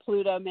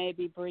 Pluto may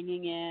be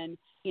bringing in,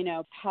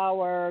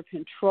 power,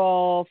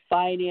 control,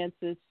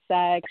 finances,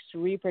 sex,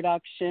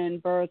 reproduction,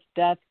 birth,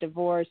 death,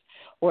 divorce,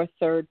 or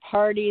third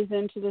parties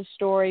into the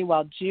story,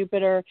 while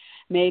Jupiter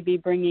may be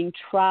bringing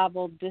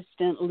travel,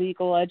 distant,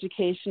 legal,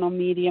 educational,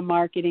 media,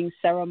 marketing,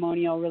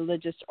 ceremonial,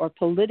 religious, or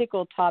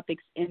political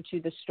topics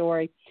into the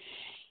story.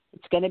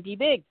 It's going to be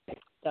big.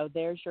 So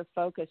there's your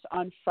focus.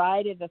 On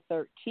Friday the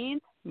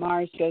 13th,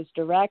 Mars goes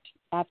direct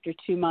after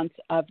 2 months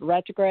of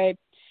retrograde.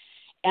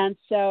 And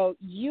so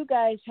you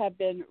guys have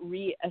been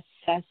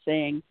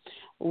reassessing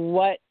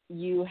what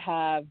you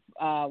have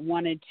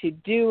wanted to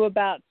do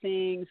about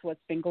things,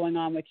 what's been going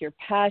on with your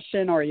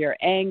passion or your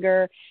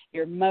anger,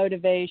 your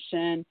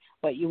motivation,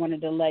 what you wanted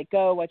to let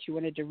go, what you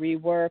wanted to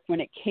rework when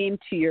it came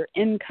to your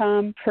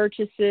income,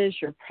 purchases,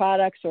 your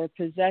products or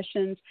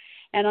possessions,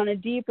 and on a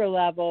deeper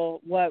level,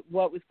 what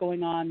was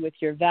going on with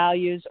your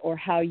values or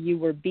how you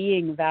were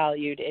being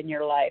valued in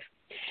your life.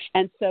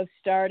 And so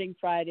starting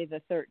Friday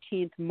the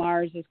 13th,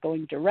 Mars is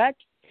going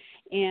direct.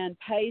 And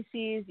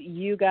Pisces,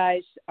 you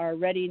guys are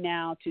ready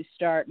now to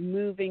start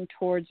moving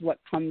towards what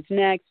comes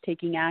next,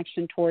 taking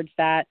action towards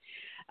that.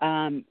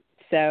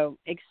 So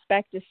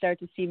expect to start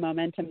to see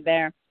momentum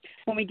there.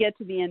 When we get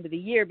to the end of the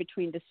year,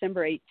 between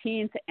December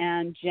 18th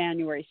and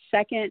January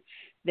 2nd,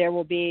 there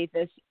will be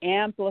this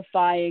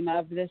amplifying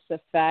of this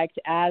effect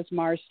as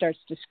Mars starts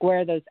to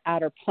square those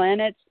outer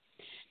planets.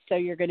 So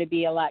you're going to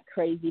be a lot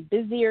crazy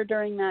busier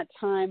during that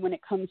time when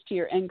it comes to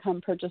your income,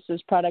 purchases,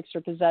 products,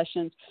 or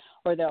possessions,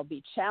 or there'll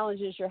be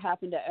challenges you're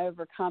having to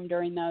overcome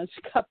during those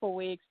couple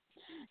weeks.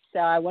 So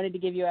I wanted to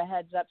give you a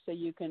heads up so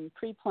you can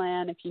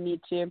pre-plan if you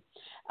need to.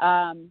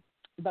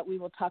 But we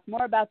will talk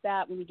more about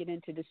that when we get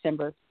into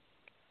December.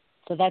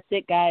 So that's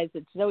it, guys.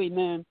 It's Zoe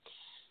Moon.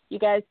 You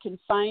guys can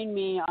find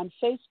me on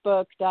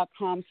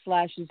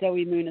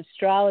Facebook.com/Zoe Moon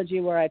Astrology,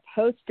 where I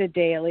post a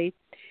daily.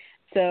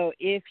 So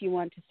if you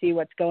want to see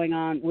what's going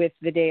on with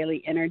the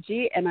daily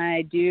energy, and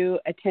I do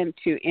attempt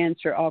to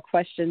answer all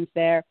questions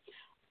there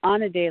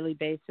on a daily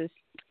basis.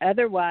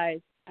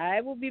 Otherwise,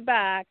 I will be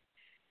back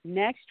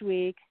next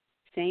week,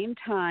 same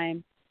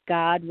time.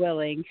 God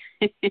willing.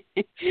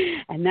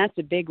 And that's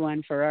a big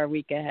one for our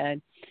week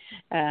ahead.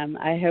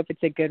 I hope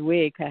it's a good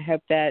week. I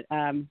hope that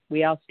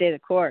we all stay the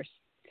course.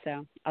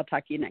 So I'll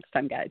talk to you next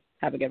time, guys.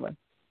 Have a good one.